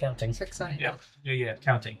 Yeah, counting. 6, 7, 8. Yeah,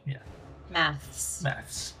 counting. Yeah, Maths.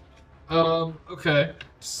 maths. Okay.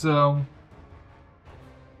 So.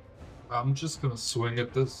 I'm just gonna swing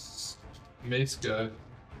at this mace guy.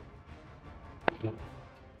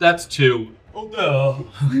 That's 2. Oh no.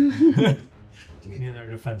 Need our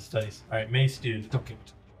defense dice. All right, mace dude. Don't give it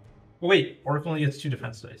to me. Oh, wait, Orc only gets 2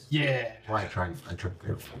 defense dice. Yeah. Why I tried.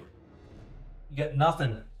 You get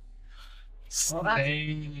nothing. Well, that's-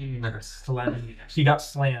 Slain. Slammed. He got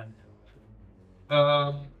slammed.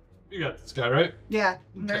 You got this guy, right? Yeah,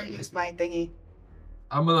 I'm gonna Okay. use my thingy.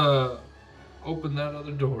 I'm gonna open that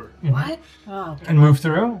other door. What? Oh, And move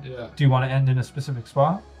through? Yeah. Do you want to end in a specific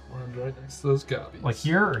spot? One right next to those gobbies. Like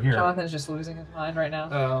here or here? Jonathan's just losing his mind right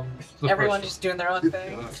now. The Everyone's first just doing their own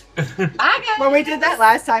thing. one. Bye, guys. When we did that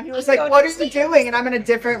last time, he was like, Go "What are to you doing?" And I'm in a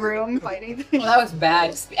different room fighting. Well, that was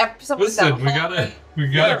bad. Someone's Listen, down we the gotta, hallway. we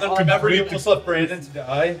Yeah, gotta. but remember you almost left Brandon to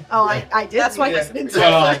die? Oh, I did. That's why do he's-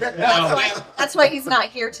 that. Well, That's why he's not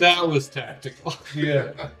here today. that was tactical.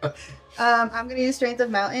 Yeah. I'm gonna use Strength of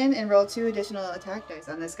Mountain and roll 2 additional attack dice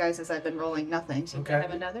on this guy since I've been rolling nothing. So Okay. I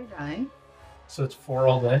have another die. So it's 4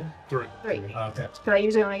 all day? 3. 3. Okay. Because I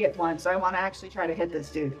usually only get 1, so I want to actually try to hit this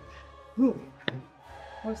dude. Ooh.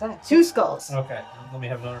 What was that? 2 skulls. Okay. Let me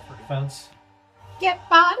have another for defense. Get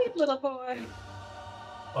bodied, little boy.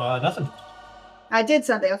 Nothing. I did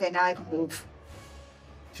something. Okay, now I can move.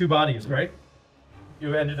 2 bodies, right?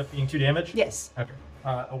 You ended up being 2 damage? Yes. Okay.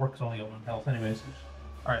 It works only at 1 health anyways.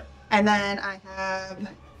 Alright. And then I have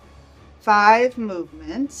 5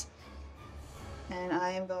 movements. And I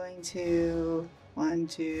am going to 1,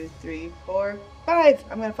 2, 3, 4, 5.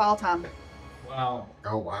 I'm going to follow Tom. Wow.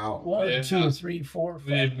 Oh wow. 1, Yeah. 2, 3, 4, 5.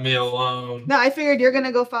 Leave me alone. No, I figured you're going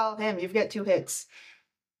to go follow him. You've got 2 hits.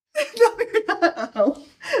 No, you're not. Oh.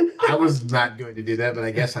 I was not going to do that, but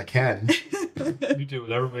I guess I can. You do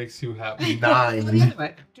whatever makes you happy. 9.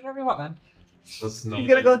 Anyway, do whatever you want, man. Let's I'm see. going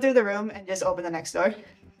to go through the room and just open the next door.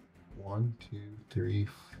 1, 2, 3,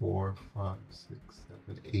 4, 5, 6,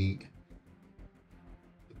 7, 8.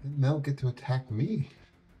 Then they'll get to attack me.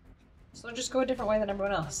 So just go a different way than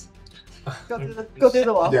everyone else. Go through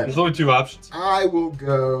the wall. Yeah. There's only 2 options. I will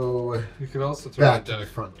go You could also throw back it to the down.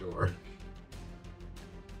 front door.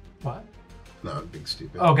 What? No, it'd be something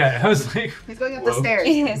stupid. Okay, I was like, He's going up the Whoa. stairs.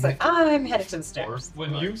 He's like, I'm headed to the stairs.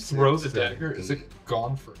 When you Six, throw the seven, dagger, is it 8,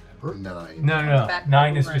 gone forever? 9. no. Back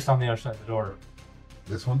 9 is over. just on the other side of the door.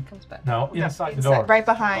 This one? Comes back. No, No, inside the door. Right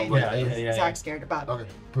behind. Oh, yeah. Zach's scared about. Okay,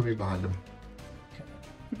 put me behind him.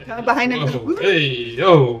 Coming behind him. Whoa, hey,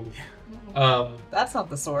 yo. That's not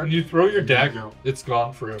the When sword. you throw your dagger, it's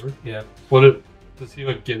gone forever. Yeah, Does he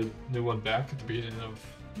like get a new one back at the beginning of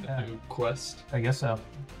the new quest? I guess so.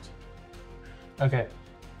 Okay.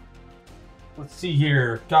 Let's see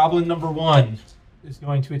here. Goblin number 1 is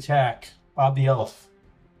going to attack Bob the Elf.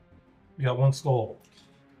 We got 1 skull.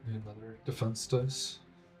 Another defense dice.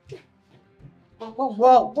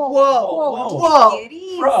 Whoa. Get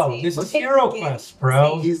easy. Bro, this is Take it HeroQuest, easy.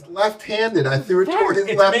 bro. He's left-handed. I threw it toward his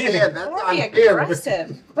It's left me. hand. That's Very on him.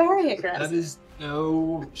 aggressive. Very aggressive. That is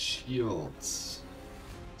no shields.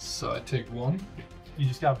 So I take 1. You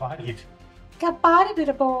just got bodied. Got body,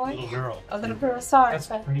 little boy. Little girl. A little girl, sorry. That's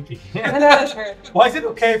but- creepy. I know it's weird. Why is it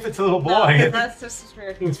okay if it's a little boy? No, that's just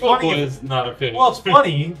weird. It's funny. is not okay. Well, it's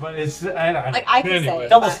funny, but it's I don't know. Like I can Anyway. say it,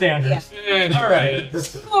 Double but, standards. Anyways. All right.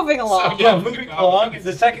 yeah. Moving along. Yeah, moving along.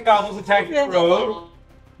 The second goblin's attacking the road.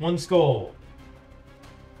 1 skull.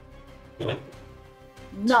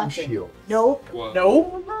 Nothing. Shield. Nope. What?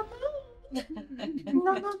 No.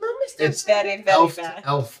 It's Very, very elf bad. to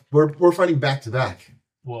elf. We're fighting back to back.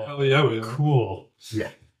 Whoa. Hell yeah, we are. Cool. Yeah.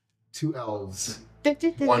 2 elves.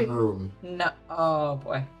 1 room. No. Oh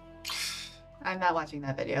boy. I'm not watching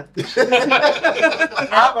that video.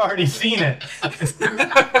 I've already seen it.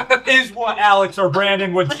 Is what Alex or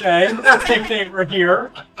Brandon would say if they were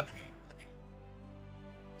here.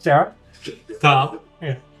 Sarah? Tom,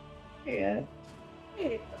 Yeah. Yeah.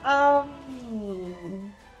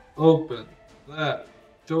 open that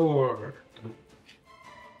door.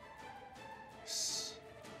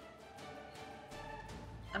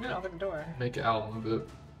 I'm gonna open the door. Make Al move it.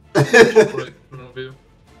 Right in front of you.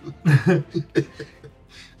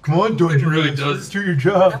 Come on, It really does. do your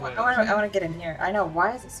job. I want to get in here. I know.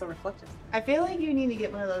 Why is it so reflective? I feel like you need to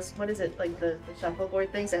get one of those, what is it, like the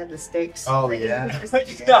shuffleboard things that have the stakes. Oh, that you yeah. can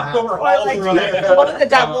just- Stop over Or all like, over there. what was it,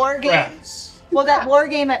 that war game? Rats. Well, that war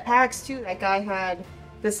game at PAX too, that guy had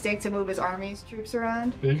the stake to move his army's troops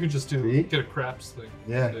around. Yeah, you can just See? get a craps thing.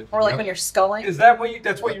 Yeah. Or like Yep. when you're sculling. Is that what you?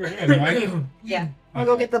 That's what you're in, right? Yeah. I'll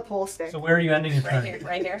go get the pole stick. So where are you ending your Right turn? here.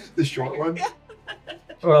 Right here. The short one?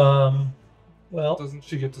 Well, Doesn't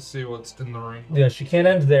she get to see what's in the room? yeah, she can't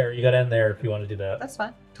end there. You got to end there if you want to do that. That's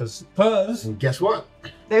fine. Because. And guess what?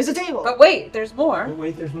 There's a table. But wait, there's more. But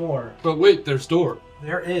wait, there's more. But wait, there's door.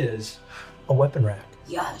 There is a weapon rack.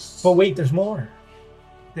 Yes. But wait, there's more.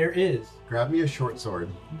 There is Grab me a short sword.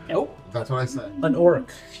 nope That's what I said. an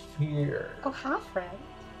orc here. Oh, hi,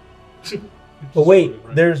 friend. But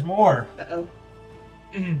wait, there's more. Uh-oh.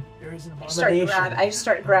 There is an I just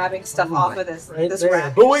start grabbing stuff Oh off my- of this Right this there.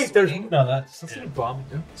 rack. But wait, there's no. That's That's like a bomb.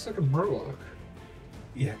 It looks like a murloc.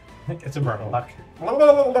 yeah. It's a murloc.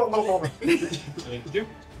 Thank you.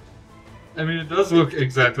 I mean, it does look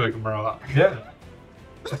exactly like a murloc. Yeah.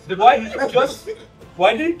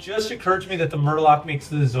 Why did it just occur to me that the murloc makes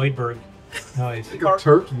the Zoidberg noise? Like a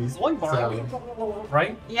turkey. Zoidberg. sound.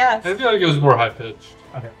 Right? Yes. I feel like it was more high pitched.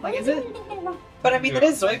 Okay. Like, is it? But I mean, it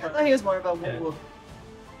is I Zoidberg. thought he was more of a Yeah. wolf.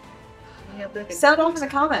 Yeah, look at- Sound off in the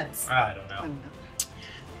comments. I don't I know. don't know.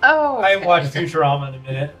 Oh. I haven't watched Futurama in a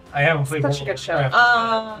minute. I haven't played Such a World good of show.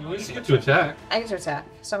 Warcraft. At least you get to attack. I get to attack,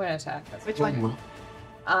 so I'm gonna attack. That's Which one?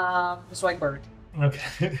 Zoidberg.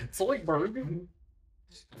 Okay. Zoidberg.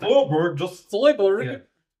 Zoidberg, just Zoidberg.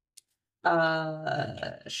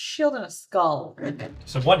 Shield and a skull.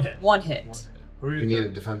 So 1 hit. 1 hit. Who are You need a you?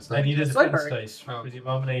 defense I die. need a defense Zoidberg. dice for Oh. the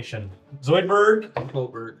abomination. Zoidberg.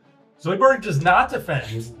 Goldberg. Zoidberg does not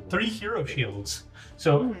defend. 3 hero shields.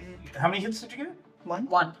 So how many hits did you get? 1?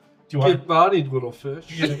 1. Do you want? Get bodied, little fish.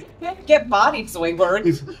 Get bodied,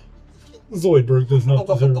 Zoidberg. Zoidberg does not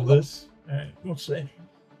deserve this. Alright, we'll see.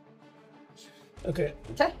 Okay.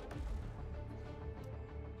 Okay.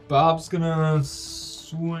 Bob's gonna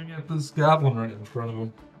swing at this goblin right in front of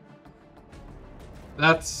him.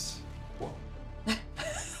 That's.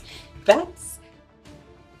 That's.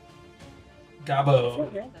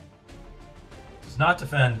 Gabo does not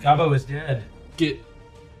defend. Gabo is dead. Get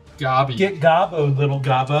Gobby. Get Gabo, little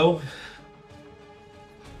Gabo.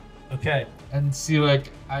 Okay. And see, like,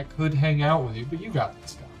 I could hang out with you, but you got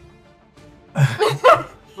this guy.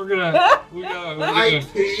 We're gonna. I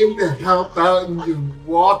came to help out and you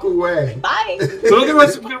walk away. Bye. So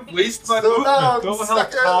otherwise, I'm gonna waste my So movement. long, Go help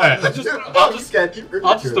sucker. Tom. I'll just get you.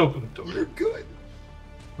 I'll just open the door. You're good.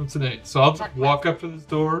 What's an 8? So I'll just walk up to this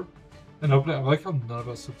door and open it. I like how none of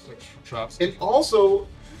us have extra traps. And also,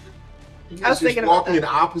 You I guys was just thinking about walking in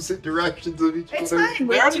opposite directions of each It's other. fine.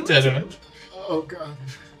 They already did it. Oh god.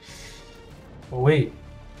 Oh wait.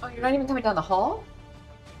 Oh, you're not even coming down the hall?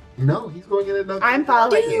 No, he's going in another. I'm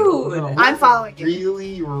following you. Dude! No. I'm following you.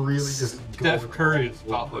 Really, we're really just going. Steph Curry is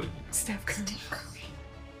following. Steph Curry.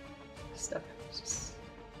 Stuff.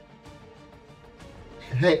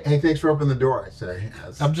 Hey, thanks for opening the door. I say.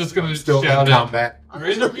 As I'm just gonna still shout in it. combat. Are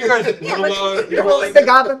either of you guys Yeah, but You're holding the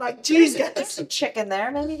goblin like, There's Jesus. some chick in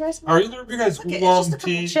there. Maybe you guys can Are either of you guys look at it's just a oolong couple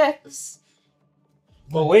tea? chicks.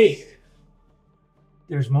 Oh wait.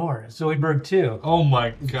 There's more. Zoidberg too. Oh my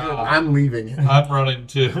god. I'm leaving. I'm running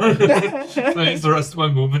too. I use the rest of my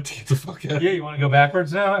movement to get the fuck out. Yeah, you want to go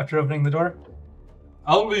backwards now after opening the door?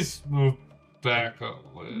 I'll at least move back a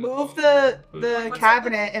little. Move the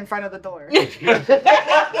cabinet in front of the door.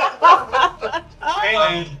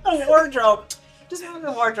 Wardrobe. Just move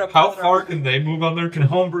the wardrobe. How far can they move on their Can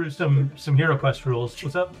homebrew some HeroQuest rules.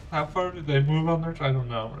 What's up? How far do they move on their? I don't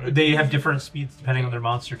know. Right? They have different speeds depending on their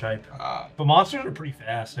monster type. But monsters are pretty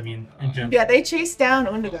fast. I mean, in general. Yeah, they chased down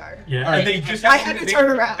Undagar. Yeah, All right. and they just I have, had to turn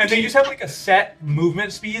around. and they just have like a set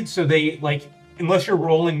movement speed, so they like unless you're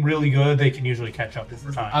rolling really good, they can usually catch up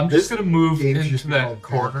over time. I'm just gonna move Game's into just that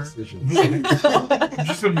called corner. decisions. I'm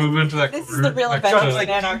just gonna move into that This corner. is the real next adventure to- in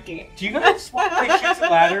anarchy. Do you guys want to like shoot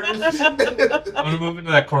ladders? I'm gonna move into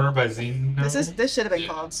that corner by Zeno. This should have been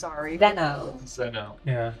called sorry. Zeno. Zeno.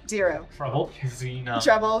 Yeah. 0. Trouble. Zeno.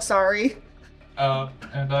 Trouble, sorry.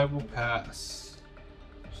 And I will pass.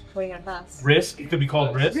 What are you gonna pass? Risk. It could be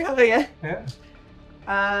called risk. Really? Yeah. Yeah.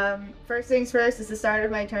 First things first, it's the start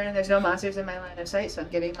of my turn and there's no monsters in my line of sight, so I'm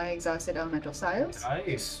getting my exhausted elemental styles.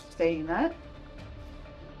 Nice. Saying that.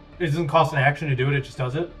 It doesn't cost an action to do it. It just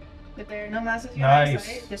does it. If there are no monsters in your line of Nice.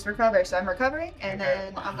 sight, just recover. So I'm recovering, and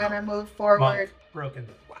then I'm gonna move Monk. forward. Broken.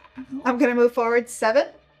 I'm gonna move forward 7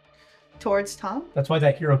 towards Tom. That's why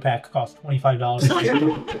that hero pack costs $25.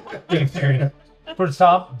 Towards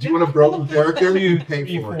Tom. Do you want a broken character? 2, Pay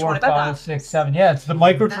 3, for 4, it. 5, 6, 7. Yeah, it's the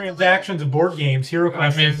microtransactions of board games. I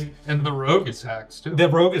HeroQuest. mean, and the rogue is hacks too. The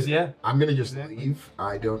rogue is I'm gonna just leave.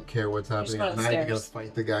 I don't care what's just happening. go I'm not even gonna downstairs.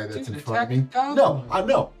 fight the guy that's Dude, in front of me. attack the No, I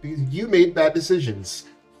know. Because you made bad decisions.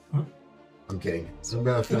 Huh? I'm kidding. I'm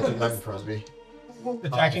gonna fight the guy in front of me.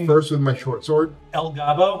 attacking First with my short sword. El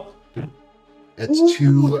Gabo. It's Ooh,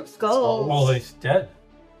 2 let's go. Oh, he's dead.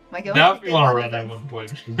 Like, Now if you want to run, I wouldn't blame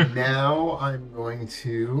you. Now I'm going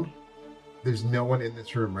to. There's no one in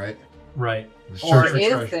this room, right? Right. Or Search for is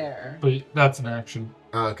treasure. there? But that's an action.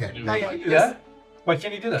 Oh, okay. You Oh, yeah. Why can't you do that? Why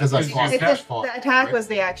can't you do that? Because I Because lost you cash The fault. attack was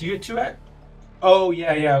the Do action. you get 2 act? Oh,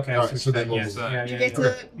 yeah, okay. Alright, so then yes, we'll- yeah, You yeah, get yeah.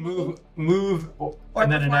 to Move, Or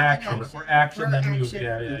and then an perform action. an Or action, Or then move. action.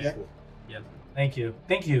 Yeah, yeah, yeah. Yeah. Thank you.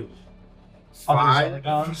 Thank you. 5.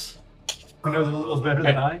 Others, who know the rules better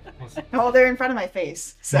than I. Oh, they're in front of my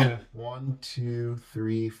face. So. Yeah. 1, 2,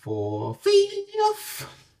 3, 4, 5.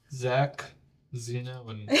 Zach, Zeno,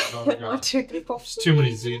 and 1, 2, 3, 4. There's too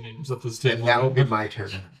many Z names at this And table. that will be my turn.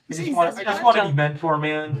 I just want to be mentor,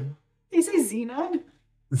 man. Did you say Xenon?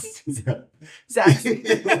 Yeah. Zach.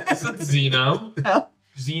 Is it Zeno?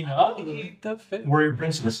 Xena, The fifth. warrior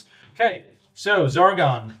princess. Okay, so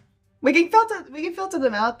Zargon. We can filter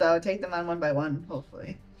them out though. Take them on one by one,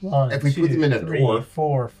 hopefully. 1, If we put them in a 3, door.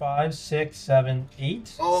 4, 5, 6, 7,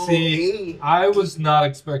 8. Oh, See, I was not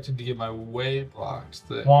expecting to get my way blocked.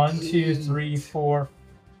 There. 1, 2, 3, 4,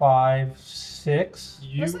 5, 6.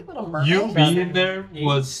 You, There's like little mermaids. you being 7, there 8.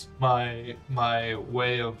 was my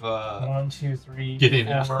way of 1, 2, 3, Getting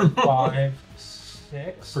 4, out. 5,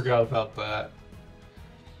 6. forgot about that.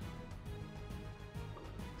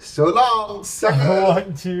 So long, sucker.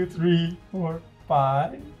 1, 2, 3, 4,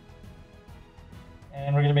 5.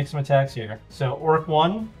 And we're gonna make some attacks here. So Orc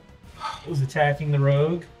 1 is attacking the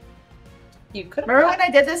rogue. You could Remember when I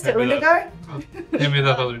did this to Maybe Undagar? Give me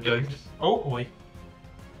that other dice. Oh boy.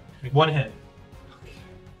 1 hit.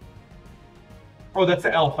 Oh, that's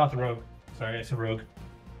the elf, not the rogue. Sorry, it's a rogue.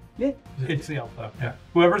 Yeah. It's the elf though. Yeah.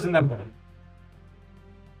 Whoever's in that one.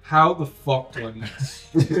 How the fuck do I miss?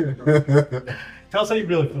 Tell us how you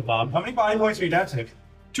really feel, Bob. How many body points are you down to?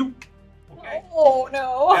 2. Okay. Oh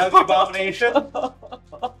no! As the abomination.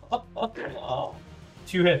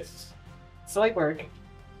 2 hits. Zoidberg.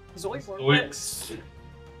 Zoidberg. Zoinks.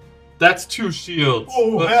 That's 2 shields.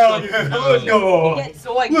 Oh Let's hell fucking yeah! go. Let's go. Get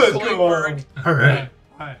Zoid. Let's Zoidberg. go. All right.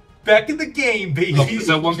 Back in the game, baby. Oh,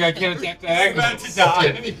 so one guy can't attack the He's about to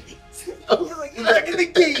die. Back in the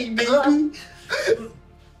game, baby.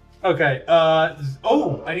 Okay.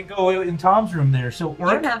 Oh, I didn't go in Tom's room there. So You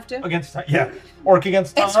Orc don't have to. against Orc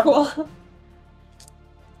against Tom. It's cool.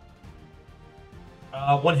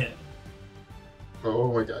 1 hit.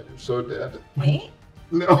 Oh my god, you're so dead. Me?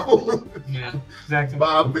 No. Yeah. Exactly.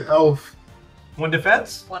 Bob the elf. 1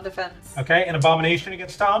 defense. 1 defense. Okay, an abomination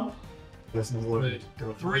against Tom. That's not what Wait.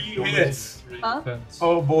 3 hits. 3 Huh? defense.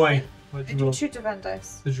 Oh boy. What I did you do roll? 2 defense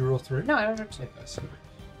dice. Did you roll 3? No, I don't do 2. Okay, sorry.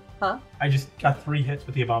 Huh? I just got 3 hits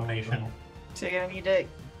with the abomination. So you're gonna need to.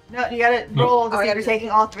 No, you gotta roll to Oh, see I if you're gotta- taking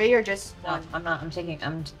all 3 or just No, 1. I'm not. I'm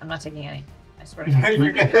not taking any. I swear to God.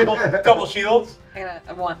 You're getting double shields. I got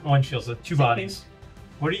a 1. 1 shield, so 2 bodies.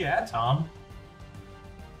 What are you at, Tom?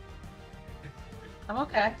 I'm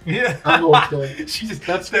okay. Yeah. I'm okay. She just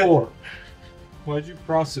That's 4. Why'd you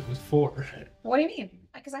cross it with 4? What do you mean?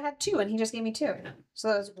 Because I had 2 and he just gave me 2. So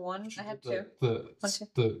that was 1. I had 2. The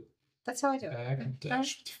That's how I do it. diagonal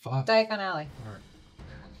dash with 5. Diagon Alley.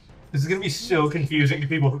 This is gonna be so confusing to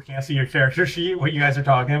people who can't see your character sheet. What you guys are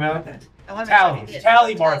talking about? I want Tallies,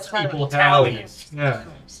 tally marks, people, tallies. Yeah.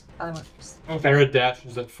 Farrah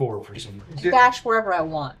dashes at 4 for some reason. Dash wherever I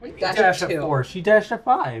want. Dash, Dash at at 2. 4. She dashed at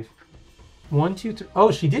 5. 1, 2, 3.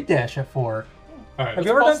 Oh, she did dash at 4. Alright, Have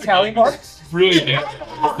you ever done tally marks? Really?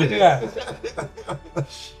 Yeah.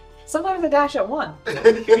 Sometimes I dash at 1.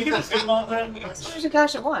 Can you give us a moment? Sometimes I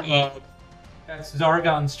dash at 1. That's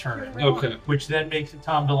Zargon's turn, Okay. which then makes it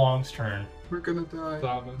Tom DeLong's turn. We're gonna die.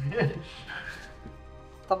 Simon,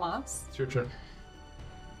 The moss. it's your turn.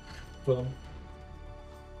 Boom.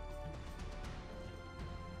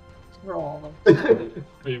 Roll all of them.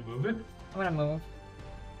 Are you moving? I'm gonna move.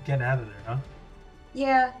 Getting out of there, huh?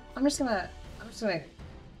 Yeah, I'm just gonna. Okay,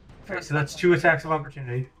 so that's 2 attacks of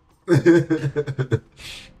opportunity. Just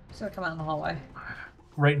gonna come out in the hallway.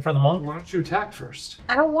 Right in front of the monk? Why don't you attack first?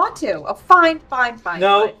 I don't want to. Oh, fine.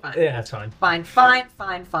 No. Fine. Yeah, that's fine.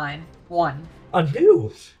 Fine. 1.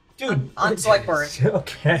 Undo. Dude. On Zoidberg.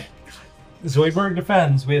 Okay. Zoidberg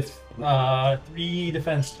defends with 3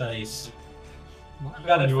 defense dice. I've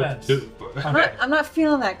got a defense. Okay. I'm not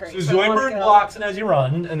feeling that great. So I wanna Zoidberg get out. blocks it as you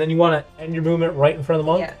run, and then you want to end your movement right in front of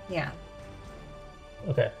the monk? Yeah.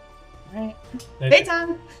 Okay. Right. Hey,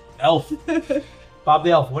 Tom. Elf. Bob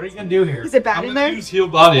the Elf, what are you going to do here? Is it bad I'm in gonna there? use heal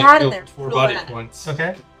body Bad in heal there. 4 Real body bad. points.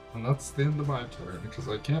 Okay. And that's the end of my turn because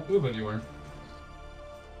I can't move anywhere.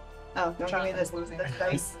 Oh, don't give me this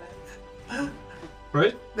dice.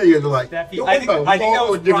 Right? Then you're like, I think "Go that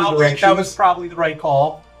in was different probably directions." the right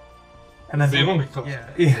call. And then The only call.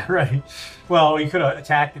 Yeah, right. Well, you could have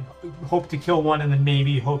attacked and hoped to kill one, and then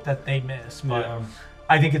maybe hope that they miss. But Yeah.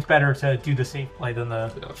 I think it's better to do the safe play than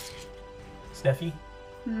the Yeah. Steffi.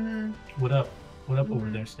 Mm-hmm. What up? What up over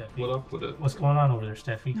there, Steffi? What up with it? What's going on over there,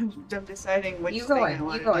 Steffi? I'm deciding which You thing go I in,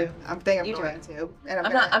 want you to go do. in. I'm thinking You I'm do going to. And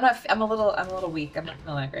I'm a little weak. I'm not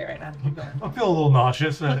feeling that great right now. Keep going. I'm feeling a little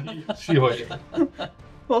nauseous. She like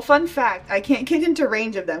Well, fun fact, I can't get into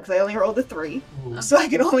range of them because I only rolled a 3. Ooh. So I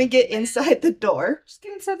can only get inside the door. Just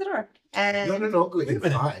get inside the door. And No, go Wait a minute.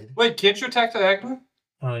 inside. Wait, can't you attack diagonal?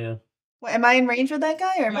 Oh yeah. Wait, am I in range with that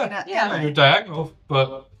guy or am I not? Yeah. Am I? You're diagonal,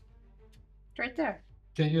 but It's right there.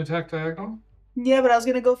 can't you attack diagonal? Yeah, but I was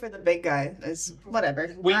gonna go for the big guy. It's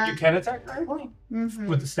whatever. Wait, you can attack directly Mhm.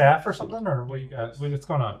 with the staff or something, or what you got? What's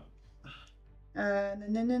going on?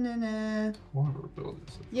 Na. One of our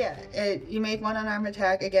abilities. Yeah, you make one unarmed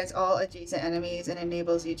attack against all adjacent enemies and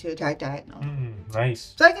enables you to attack diagonal.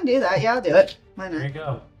 Nice. So I can do that. Yeah, I'll do it. Why There you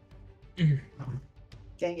not? go.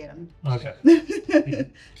 Can't get him. Okay.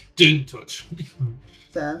 Didn't touch.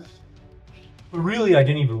 So But really, I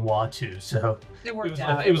didn't even want to. So It worked was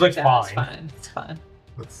out. like- it was like worked out. fine. It's fine.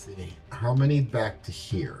 Let's see. How many back to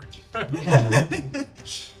here?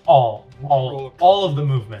 all of the A few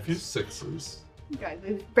movements. 6s. guys,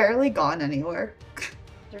 we've barely gone anywhere.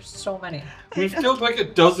 There's so many. We've killed like a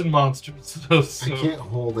dozen monsters. So. I can't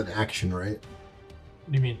hold an action, right?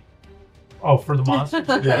 What do you mean? Oh, for the monsters?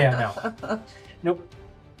 Yeah, no. Nope.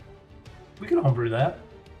 We can homebrew that.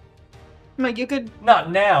 Like you could, Not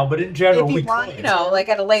now, but in general, If you we want, could. No, like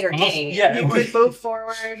at a later Almost- date. Yeah, you could move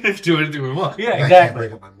forward. We can do anything we want. Yeah, I can't exactly.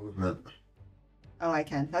 break up my movement. Oh, I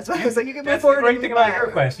can. That's why I was like, you can move That's the forward. great and thing move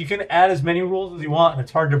about back. HeroQuest. You can add as many rules as you want, and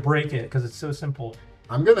it's hard to break it because it's so simple.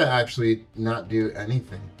 I'm gonna actually not do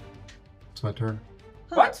anything. It's my turn.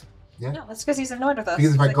 What? Yeah. No, that's because he's annoyed with us.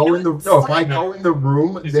 Because if He's I like, go you in know the what? if I go in the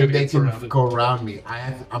room, He's then gonna they get can surrounded. go around me.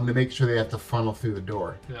 I'm gonna make sure they have to funnel through the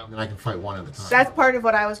door. Yeah. And then I can fight one at a time. That's part of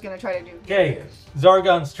what I was gonna try to do. Okay,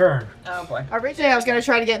 Zargon's turn. Oh boy. Originally, I was gonna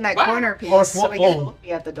try to get in that Wow. corner piece Orc so we Warlord. can both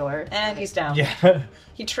be at the door. And he's down. Yeah.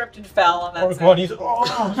 He tripped and fell, and Orc that's one, it. he's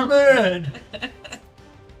oh man.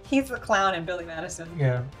 He's the clown in Billy Madison.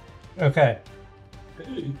 Yeah. Okay.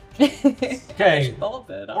 Okay. Okay. Bold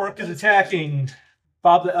it. Orc is attacking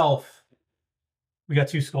Bob the Elf. We got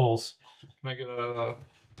 2 skulls. Can I get a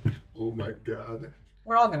Oh my god.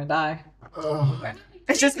 We're all gonna die. Oh.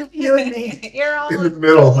 It's just you and me. You're all In the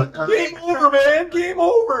middle. Game over, man. Game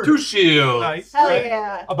over. 2 shields. Nice. Hell Right.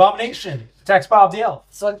 yeah. Abomination. Attacks Bob the Elf.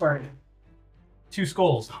 Slugbird. 2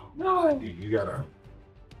 skulls. You gotta.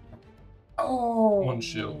 Oh. 1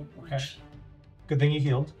 shield. Okay. Good thing you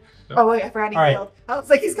healed. Oh wait, I forgot he All right. healed. I was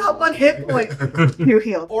like, he's got 1 hit point. You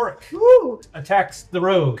healed. Orc Woo! attacks the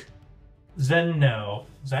rogue. Zeno.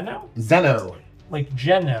 Zeno? Zeno. Like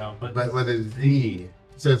Geno, but But what is Z?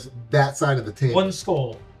 So it's that side of the table. 1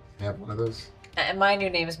 skull. You have one of those. And my new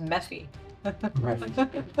name is Mephi.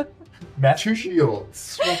 Meth. 2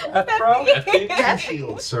 shields. Meth, bro. 2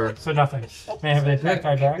 shields, sir. So nothing. May I have the attack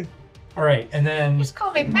die back? Alright, and then Just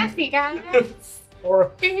call me Mephi, guys.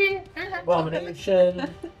 Orc. Abomination.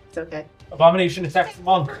 It's okay. Abomination attacks the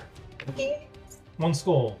monk. 1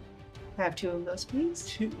 skull. I have 2 of those, please.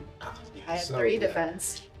 2. I have So 3 good.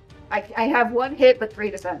 defense. I have 1 hit, but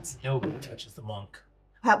 3 defense. Nobody touches the monk.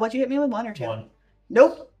 What'd you hit me with, 1 or 2? 1.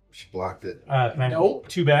 Nope. She blocked it. Can I have Nope.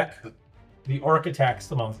 2 back? The orc attacks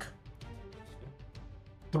the monk.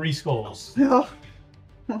 3 skulls. No.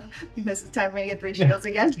 This is time for me to get 3 shields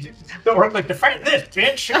again. The orc like, defend this,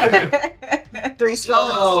 bitch! 3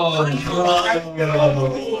 skulls.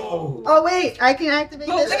 Oh wait, I can activate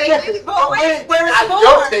this technique. Oh wait, where's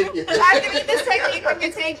Don't take it. Activate this technique when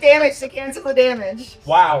you take damage to cancel the damage.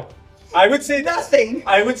 Wow. I would say Nothing.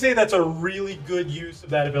 that's a really good use of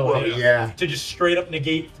that ability. Oh, yeah. To just straight up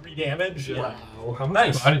negate 3 damage. Wow. How much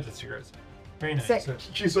Nice. body does you guys? Very nice. Sick.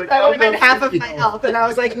 She's like, That would have "Oh, been no, half of thank my you." health, and I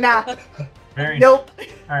was like, nah, Very nope. nice.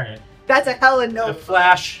 Alright. That's a hella The nope.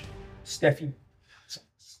 Flash, Steffi.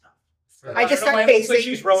 I just don't know start why it looks like facing.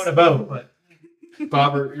 she's rowing a boat, but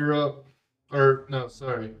Bobber, you're up. Or, no,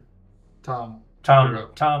 sorry. Tom.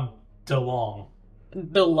 Tom DeLong.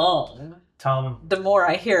 belong? Tom. The more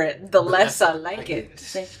I hear it, the less I like it.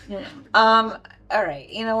 All right.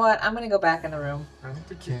 You know what? I'm gonna go back in the room. I don't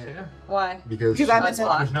think you Can't. can. Why? Because Because I'm That's in the-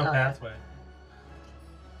 why. There's no No. pathway.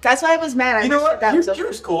 That's why I was mad. I You know wish what? That was over.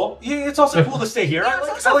 Here's cool. Yeah, it's also cool to stay here. Yeah, I it's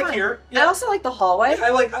like, also I like fun. here. I also like the hallway. I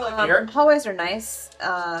like here. Hallways are nice.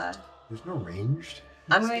 there's no ranged.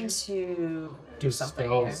 I'm going to do Just something.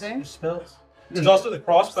 spells. Here. Spells. There's also the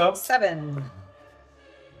crossbow. 7,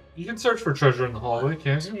 You can search for treasure in the hallway,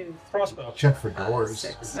 can't you? 2, Crossbow. Check for doors.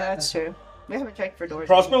 6, That's true. We haven't checked for doors.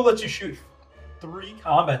 Crossbow lets you shoot 3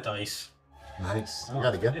 combat dice. Nice. You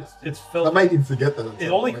gotta get that. It's I filled. might need to get that. It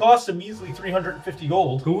only costs a measly 350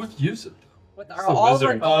 gold. Who would use it? With It's our the all of our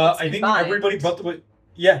wizard. golds I think combined. everybody but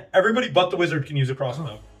everybody but the wizard can use a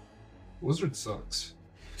crossbow. Wizard sucks.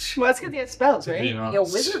 Well, that's because he has spells, To be right? honest. Yo,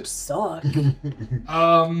 wizards suck.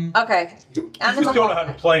 Um, Okay. You I'm just in the don't know how hall.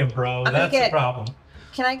 to play them, bro. gonna That's the get- problem.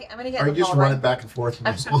 I'm gonna get Or in you the just hallway. run it back and forth.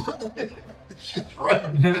 I'm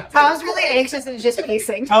Tom's really anxious and just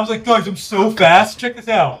pacing. Tom's like, guys, I'm so fast. Check this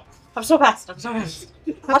out. I'm so fast. I'm so fast.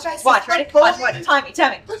 Watch, fast watch, as ready? fuck, boy. Watch. Time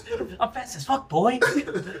me. I'm fast as fuck, boy.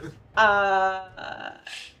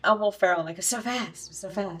 I'm Will Ferrell. Like, I'm so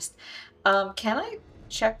fast. Can I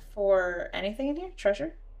check for anything in here?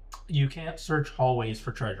 Treasure? You can't search hallways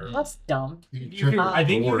for treasure. That's dumb. I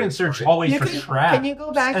think you can search hallways You for can, traps. can you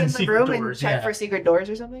go back and in the secret room doors, and check yeah. for secret doors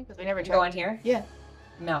or something? Because we never checked. Go in here? Yeah.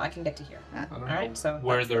 No, I can get to here. I don't know Alright, so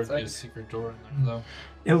where that's- there that's would be what- a secret door in there, though.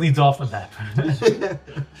 It leads off the map.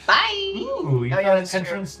 Bye. Ooh, you Oh, yeah, found that's an true.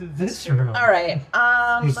 entrance to this room. Alright.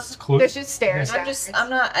 It's close. There's just stairs. I'm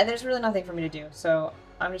not. There's really nothing for me to do, so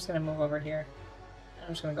I'm just gonna move over here. I'm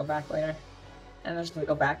just gonna go back later, and I'm just gonna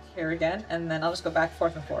go back here again, and then I'll just go back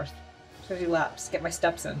forth and forth. Just gonna do laps, get my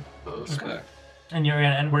steps in. Okay. And you're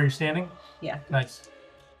gonna end where you're standing? Yeah. Nice.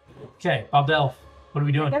 Okay, Bob Delph. What are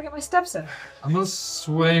we I doing? gotta get my steps in. I'm gonna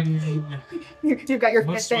swing. You've got your I'm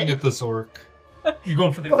gonna fist swing in. at this orc. You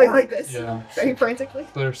going for the Going like this. Yeah. Very frantically.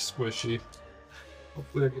 They're squishy.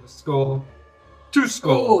 Hopefully I get a skull. 2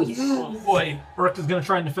 skulls. Oh boy, Orc is gonna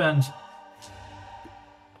try and defend.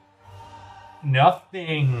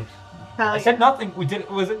 Nothing. I said nothing. We did.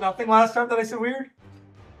 Was it nothing last time that I said weird?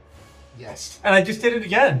 Yes. And I just did it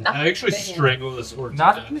again. I actually Nothing. strangle this orc to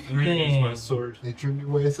Nothing. death. I'm gonna use my sword. It's your new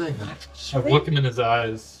way of saying that. I look him in his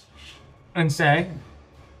eyes. And say,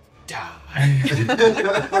 Die.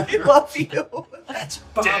 I love you. "That's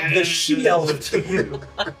Bob the Shield."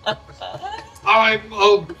 I'm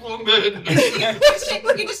a woman.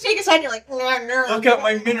 You just take his head and you're like, Look at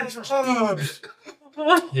my miniature boobs.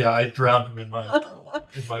 Yeah, I drowned him in my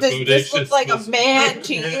Does this look like a man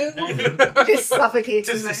to you? Just suffocates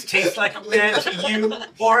Does in this there. taste like a man to you,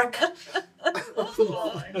 Orc? That's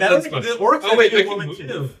The Orc's Oh, wait, actually I a can woman move.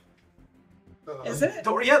 too. Is it?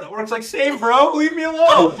 The Orc's like, same, bro. Leave me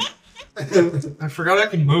alone. I forgot I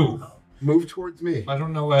can move. Move towards me. I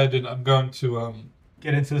don't know why I didn't. I'm going to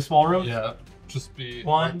Get into the small room. yeah. just be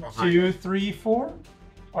 1, 2, 3, 4,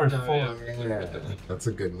 or No, 4. yeah. That's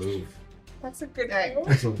a good move. That's a good Alright. move.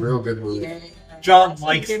 That's a real good move. Yeah. John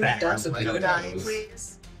likes that. That's a Like good Die, move.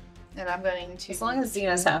 please. And I'm going to As long as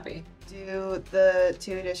Xena's happy. do the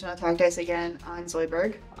 2 additional attack dice again on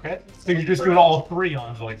Zoidberg. Okay, so you're just doing all 3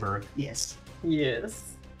 on Zoidberg. Yes.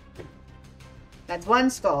 Yes. That's 1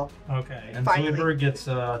 skull. Okay, and Finally. Zoidberg gets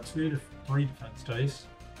 2 to 3 defense dice.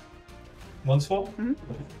 1 skull? Mhm.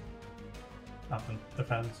 Nothing.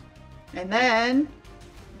 Defense. And then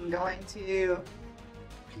I'm going to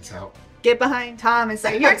Peace out. get behind Tom and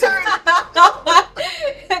say, your turn!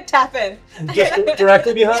 Tap in. Just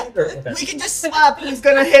directly behind? Or? Okay. We can just swap who's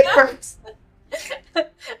gonna hit first.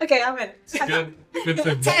 Okay, I'm in. good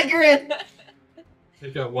thing. Tag, you're in.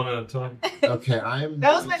 Take out one at a time. Okay, I'm.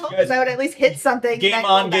 That was my hope, because I would at least hit something. Game and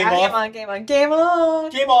then on, go game back. off. Game on, game on, game on.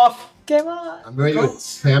 Game off! Game on. I'm going to Go.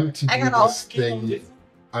 attempt to I do got all this thing.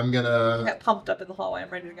 I'm I gonna got pumped up in the hallway. I'm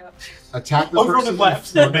ready to go. attack the I'm person. running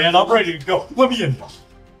laps there, man. I'm ready to go. Let me in.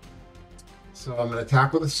 So I'm gonna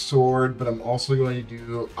attack with a sword, but I'm also going to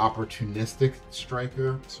do opportunistic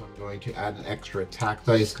striker. So I'm going to add an extra attack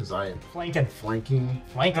dice because I am Flanking. flanking.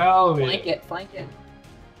 Flanking. Hell Flank yeah. it, flank it.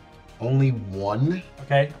 Only 1.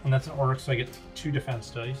 Okay, and that's an orc, so I get 2 defense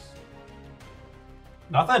dice.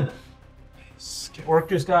 Nothing. Orc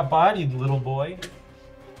just got bodied, little boy.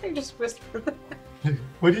 I just whispered.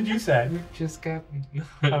 What did you say? Just got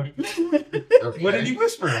Okay. What did he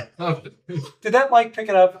whisper? Nothing. Did that mic pick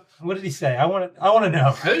it up? What did he say? I want to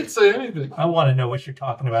know. I didn't say anything. I want to know what you're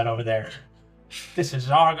talking about over there. This is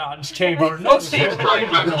Argon's chamber. No secret.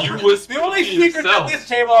 You whispered The only to secret at yourself. this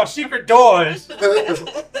table are secret doors.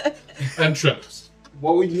 And traps.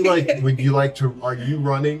 What would you like? Would you like to? Are you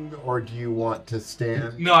running, or do you want to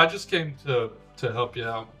stand? No, I just came to help you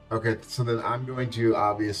out. Okay, so then I'm going to,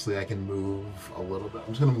 obviously, I can move a little bit.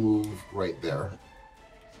 I'm just going to move right there.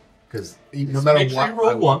 Because no matter Make sure what. you roll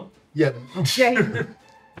I- 1. Yeah. Jay.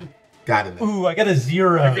 Got it. Ooh, I got a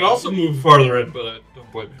 0. I could also move farther in, but I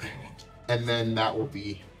don't blame you. And then that will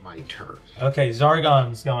be my turn. Okay,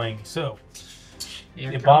 Zargon's going. So,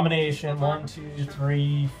 the abomination. 1, 2,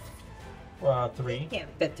 3, 3. Can't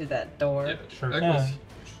fit through that door. Yeah, Sure that can. goes-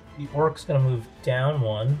 The orc's gonna move down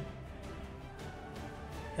 1.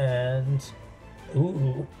 And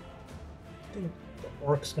ooh, I think the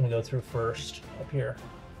orc's gonna go through first up here.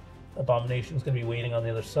 Abomination's gonna be waiting on the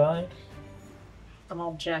other side. I'm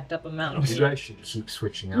all jacked up a mountain. You guys should keep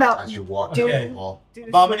switching out No. as you walk Do- down the hall. Do the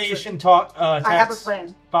Abomination I have a attacks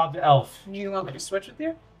plan. Bob the Elf. You want me to switch with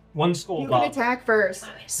you? 1 skull You can Bob. attack first.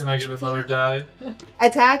 Can I get another die?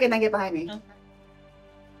 Attack and then get behind me.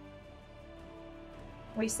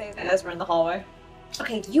 We say that as we're in the hallway.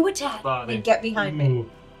 Okay, you attack Body. and get behind me. Ooh.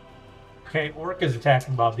 Okay, Orc is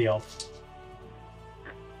attacking Bob the Elf.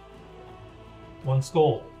 1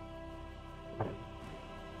 skull.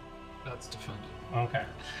 That's defended. Okay.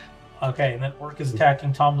 Okay, and then Orc is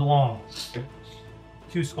attacking Tom DeLong.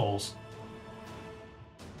 2 skulls.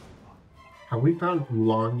 Have we found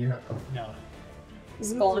Oolong yet? No.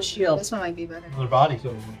 Skull and shield. This one might be better. Another body.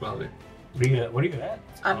 So, body. What are you at?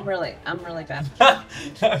 I'm really bad.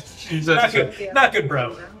 She's not at good. two. Not good,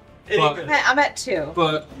 bro. It ain't But- good. I'm at 2.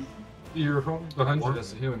 But you're home behind you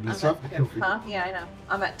as a human. This up? Huh? Yeah, I know.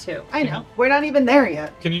 I'm at 2. I know. We're not even there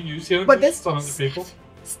yet. Can you use healing But boosts this- on other people?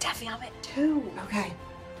 Steffi, I'm at 2. Okay.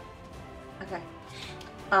 Okay.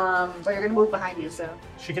 But you're gonna move behind you, so.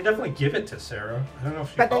 She can definitely give it to Sarah. I don't know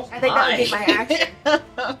if she But then, calls I think that would be my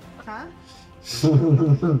action.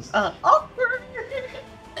 Huh? Awkward.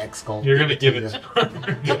 Excellent. You're gonna give it to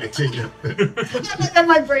her. Give it to you. And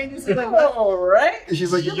my brain is like, what? All right.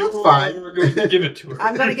 She's like, you're fine. We're going to give it to her.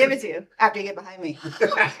 I'm gonna give it to you after you get behind me.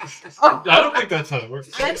 I don't think that's how it works.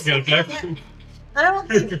 I'm- You gotta back- I don't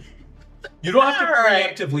think. You don't have to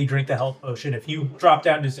Alright. preemptively drink the health potion. If you drop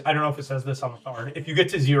down to, I don't know if it says this on the card. If you get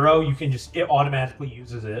to 0, you can just, it automatically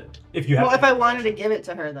uses it. If you have. Well, if I wanted to give it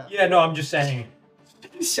to her, though. Yeah, no, I'm just saying.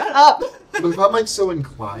 Shut up. But if I'm like so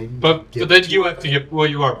inclined, But give then it you have to get. Well,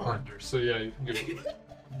 you are behind her, so yeah, you can give it.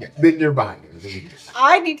 yeah, then you're behind her. Then you-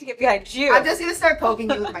 I need to get behind you. I'm just gonna start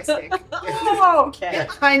poking you with my stick. Okay. Get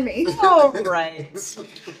behind me. All right.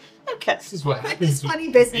 Okay. This is what This happens with funny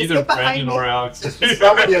business. either Get behind Brandon me. or Alex.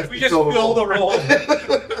 Somebody has We to just fill the fill the role.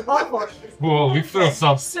 role. Whoa, we feel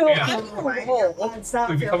something. So Yeah. Oh my God, stop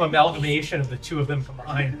We become filming. amalgamation of the 2 of them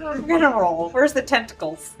combined. I'm gonna roll. Where's the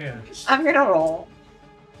tentacles? Yeah. I'm gonna roll.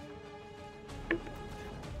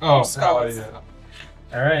 Oh, Skulls. yeah.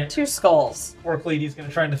 All right. 2 skulls. Orc lady's gonna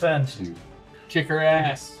try and defend. Shoot. Kick her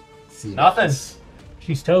ass. See, Nothing.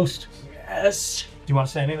 She's toast. Yes. Do you want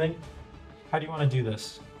to say anything? How do you want to do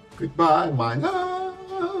this? Goodbye, my love.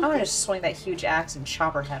 I'm gonna just swing that huge axe and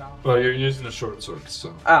chop her head off. Well, you're using a short sword,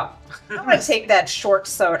 so. Oh, I'm gonna take that short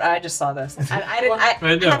sword. I just saw this. I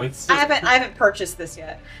haven't purchased this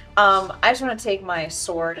yet. I just want to take my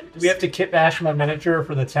sword. And just... We have to kit bash my miniature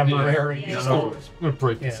for the temporary. Yeah. No, I'm gonna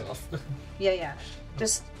break this off. Yeah.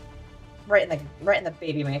 Just right in the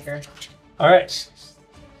baby maker. All right.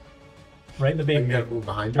 Right in the baby You gotta maker. move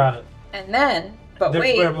behind Got you. it. And then, but There's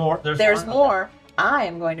wait, more. there's more. I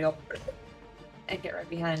am going to go and get right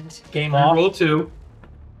behind. Game off. Roll 2.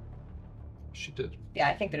 She did. Yeah,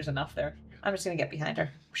 I think there's enough there. I'm just gonna get behind her.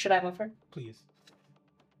 Should I move her? Please.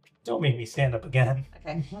 Don't make me stand up again.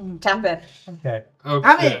 Okay. Tap in. Okay.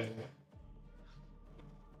 Okay.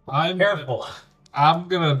 Careful. I'm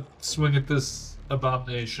gonna swing at this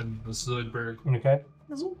abomination, the Zoidberg. Okay.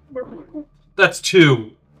 That's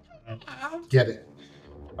 2. Get it.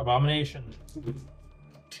 Abomination.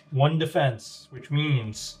 1 defense, which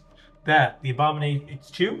means that the abomination.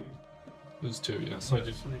 It's 2? There's 2, yes. So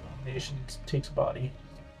the abomination takes a body.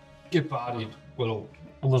 Get bodied, little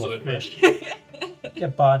Zoidberg. Fish.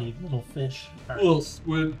 Get bodied, little fish. All right. Little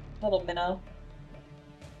squid. Little minnow.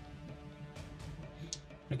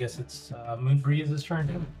 I guess it's Moonbreeze's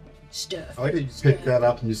turn. Stuff. I like that you picked that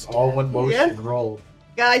up and just all one motion Yeah. and roll.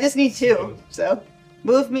 Yeah, I just need 2. So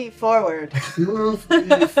move me forward. Move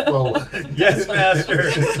me forward. Yes,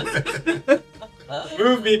 master.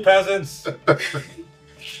 Move me, peasants.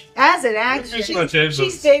 As an Just action, gonna change She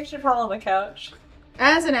this. Dave should fall on the couch.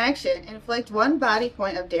 as an action, inflict 1 body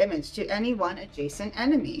point of damage to any one adjacent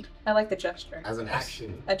enemy. I like the gesture. As an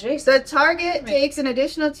action. Adjacent. The target takes an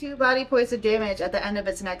additional 2 body points of damage at the end of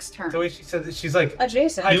its next turn. The way she said that, she's like,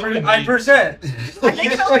 Adjacent. You really I present I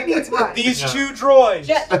think it only needs 1. these Yeah. 2 droids.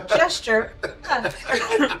 Gesture.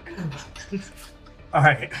 All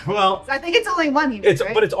right. Well, I think it's only 1 even, it's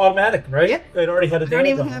right? but it's automatic, right? Yeah. It already had a I don't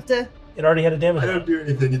damage. even on have it. to... It already had a damage. I on don't it. do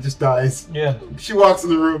anything, it just dies. Yeah. She walks in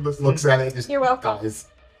the room, just looks at it, and just You're welcome. dies.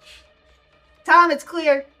 Tom, it's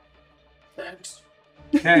clear. Thanks.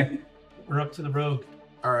 Okay. We're up to the rogue.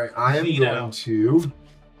 Alright, I am Vito. going to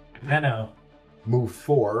Venno. move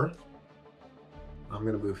 4. I'm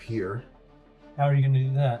going to move here, How are you going to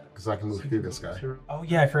do that? because I can move through this guy. Oh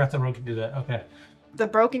yeah, I forgot the rogue can do that. Okay. The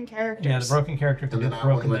broken characters. Yeah, the broken character can And do then the I'm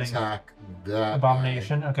going broken to thing. attack that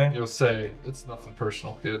Abomination. Okay. You'll say, it's nothing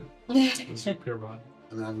personal, kid. It's a pure bond.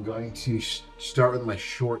 guy. And I'm going to start with my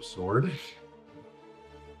short sword.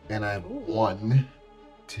 And I have 1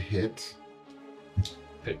 to hit.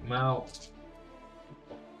 Take him out.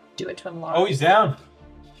 Do it to him, Laura. Oh, he's down.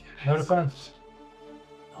 No defense.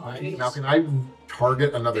 Now, can I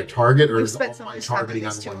target another target, or We've is spent all so my much time targeting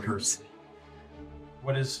with on these one 2 person?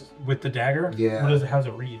 What is with the dagger? Yeah. What is it? How's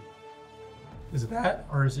it read? Is it that,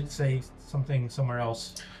 or does it say something somewhere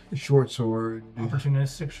else? The short sword.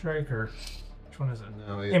 Opportunistic strike, or which one is it?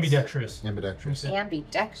 No, it's Ambidextrous. Ambidextrous.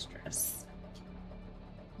 Ambidextrous.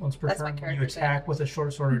 Once per That's my turn, when you character's attack with a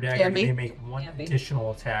short sword or dagger, Ambi. you may make 1 Ambi. additional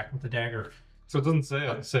attack with the dagger. So it doesn't say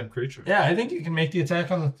on the same creature. Yeah, I think you can make the attack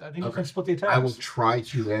on the. I think you Okay. can split the attacks. I will try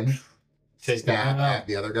to then Take stab him out. at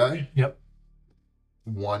the other guy. Yep.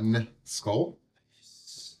 1 skull.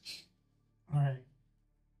 All right.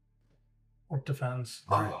 Orc defense.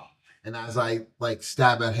 Alright. And as I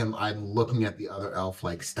stab at him, I'm looking at the other elf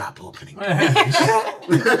like, stop opening.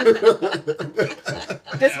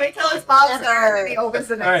 Just wait till his mom's there and he opens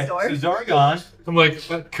the All next right. door. So Zargon, I'm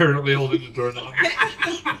like currently holding the door now.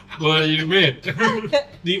 What do you mean?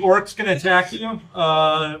 the orc's gonna attack you.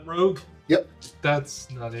 Rogue, That's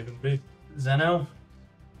not even me. Zeno.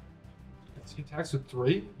 He attacks with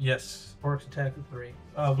 3? Yes. Orcs attack with 3.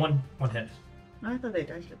 One hit. I thought they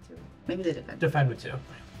dodged it too. Maybe they didn't. Defend with 2.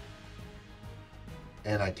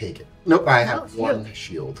 And I take it. Nope, I have Oh, 1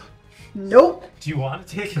 shield. Nope. Do you want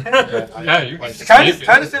to take it? Yeah, you can It kind take of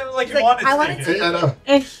it. sounded like It's you like, wanted I to wanted take to. it. I know.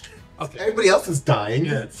 Okay. Everybody else is dying.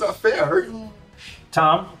 Yeah. It's not fair.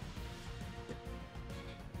 Tom.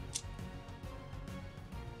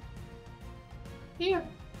 Here.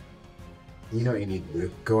 You know what you need to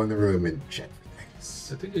do. Go in the room and check for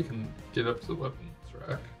things. I think you can get up to the weapons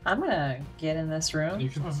rack. I'm gonna get in this room. You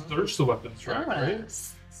can search the weapons I'm rack, gonna right?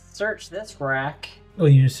 search this rack. Well,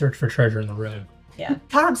 you just search for treasure in the room. Yeah.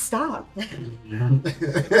 Tom, stop. Dude,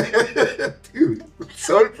 it's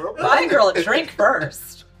so inappropriate. Buy a girl a drink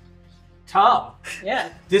first. Tom, Yeah.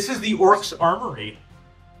 this is the orc's armory.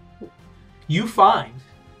 You find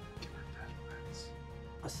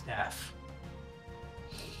a staff.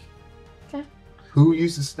 Who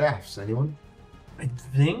uses staffs? Anyone? I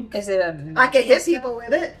think Is it a? I can hit people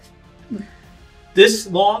with it. this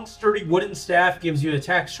long, sturdy wooden staff gives you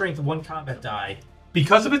attack strength of 1 combat die.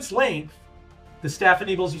 Because of its length, The staff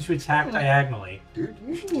enables you to attack diagonally. Dude,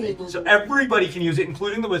 you should take So everybody can use it,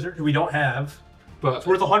 including the wizard, who we don't have. But It's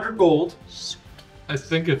worth 100 gold. I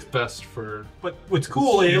think it's best for. But what's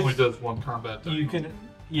cool He only is does one combat. you can,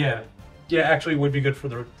 yeah, actually, it would be good for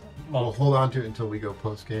the. We'll Well, hold on to it until we go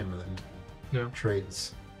post game and then Yeah.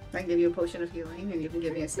 trades. I can give you a potion of healing, and you can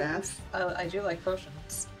give me a staff. I do like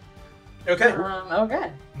potions. okay,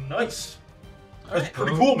 Okay. nice. That's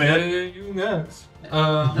pretty cool, man. Okay, you next.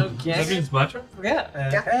 Okay. That means my turn.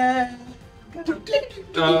 Yeah.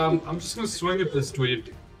 I'm just gonna swing at this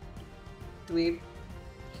dweeb. Dweeb.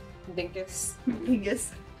 Dinkus.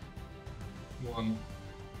 Dingus. One.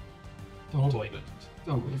 Oh, Don't boy. do it.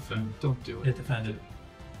 Don't defend. Don't do It it. defended.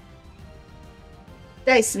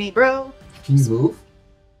 Dice me, bro. Can you move?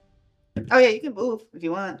 Oh yeah, you can move if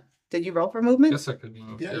you want. Did you roll for movement? Guess I could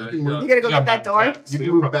move. Yeah, you can move. You gotta go get that door? You can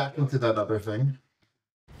move back into that other thing.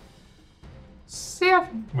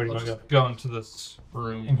 Seven. Where do you Let's want to go? go into this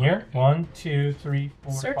room. In here? 1, 2, 3,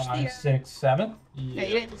 4, Search 5, the, 6, 7. Yeah,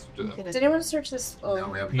 you didn't- let's do that. Did anyone search this? Oh. No,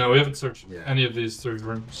 we have. No, we haven't searched Yeah. any of these 3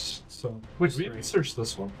 rooms. So Which we three? searched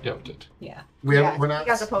this one. Yeah, we did. Yeah. We have. Yeah, We're you not.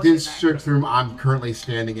 got the potion This back. search room I'm currently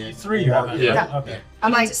standing in. 3 you have. Yeah. Okay.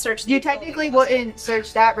 I'm You need like, to search you the technically building. wouldn't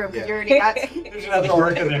search that room because you already got. There's another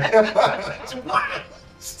orc in there.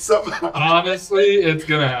 Somehow. Honestly, it's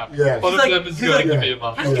gonna happen. Yeah. One He's of like- them is he's gonna like- give me a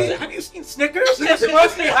month. Have you seen Snickers? They're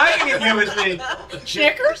supposed to be hiding in here with me.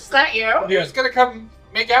 Snickers? Is that you? Yeah, it's gonna come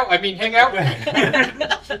make out. I mean, hang out.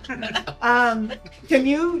 Can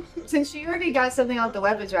you, since you already got something out the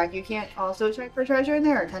weapons rack, you can't also check for treasure in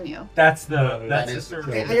there, or can you? That's That the is search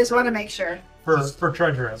the I just want to make sure. for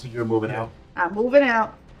treasure. So you're moving out. I'm moving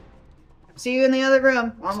out. See you in the other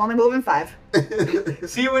room. I'm only moving 5.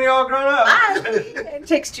 See you when you're all grown up. It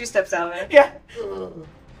takes 2 steps out of it. Yeah.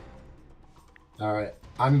 All right.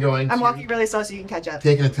 I'm going to I'm walking really slow so you can catch up.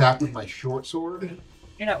 take an attack with my short sword.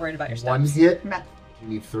 You're not worried about your One steps. hit. Meh. You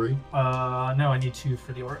need 3. No, I need 2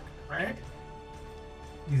 for the orc. Right?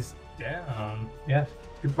 He's down. Yeah.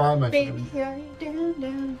 Goodbye, my Baby, friend. are you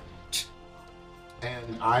down?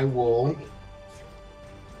 And I will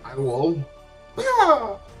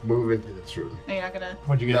move into this room. No, you're not gonna.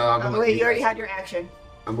 What'd you No, get? I'm Oh, gonna wait, leave you already that. had your action.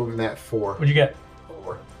 I'm moving that 4. What'd you get?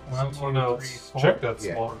 4. 1, Someone 2, else 3, 4. check that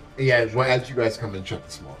Yeah. smaller. Yeah, well, as you guys come in, check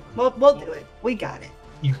the small room. We'll do it. We got it.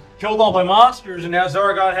 You killed all my monsters, and now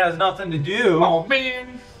Zargon has nothing to do. Oh man!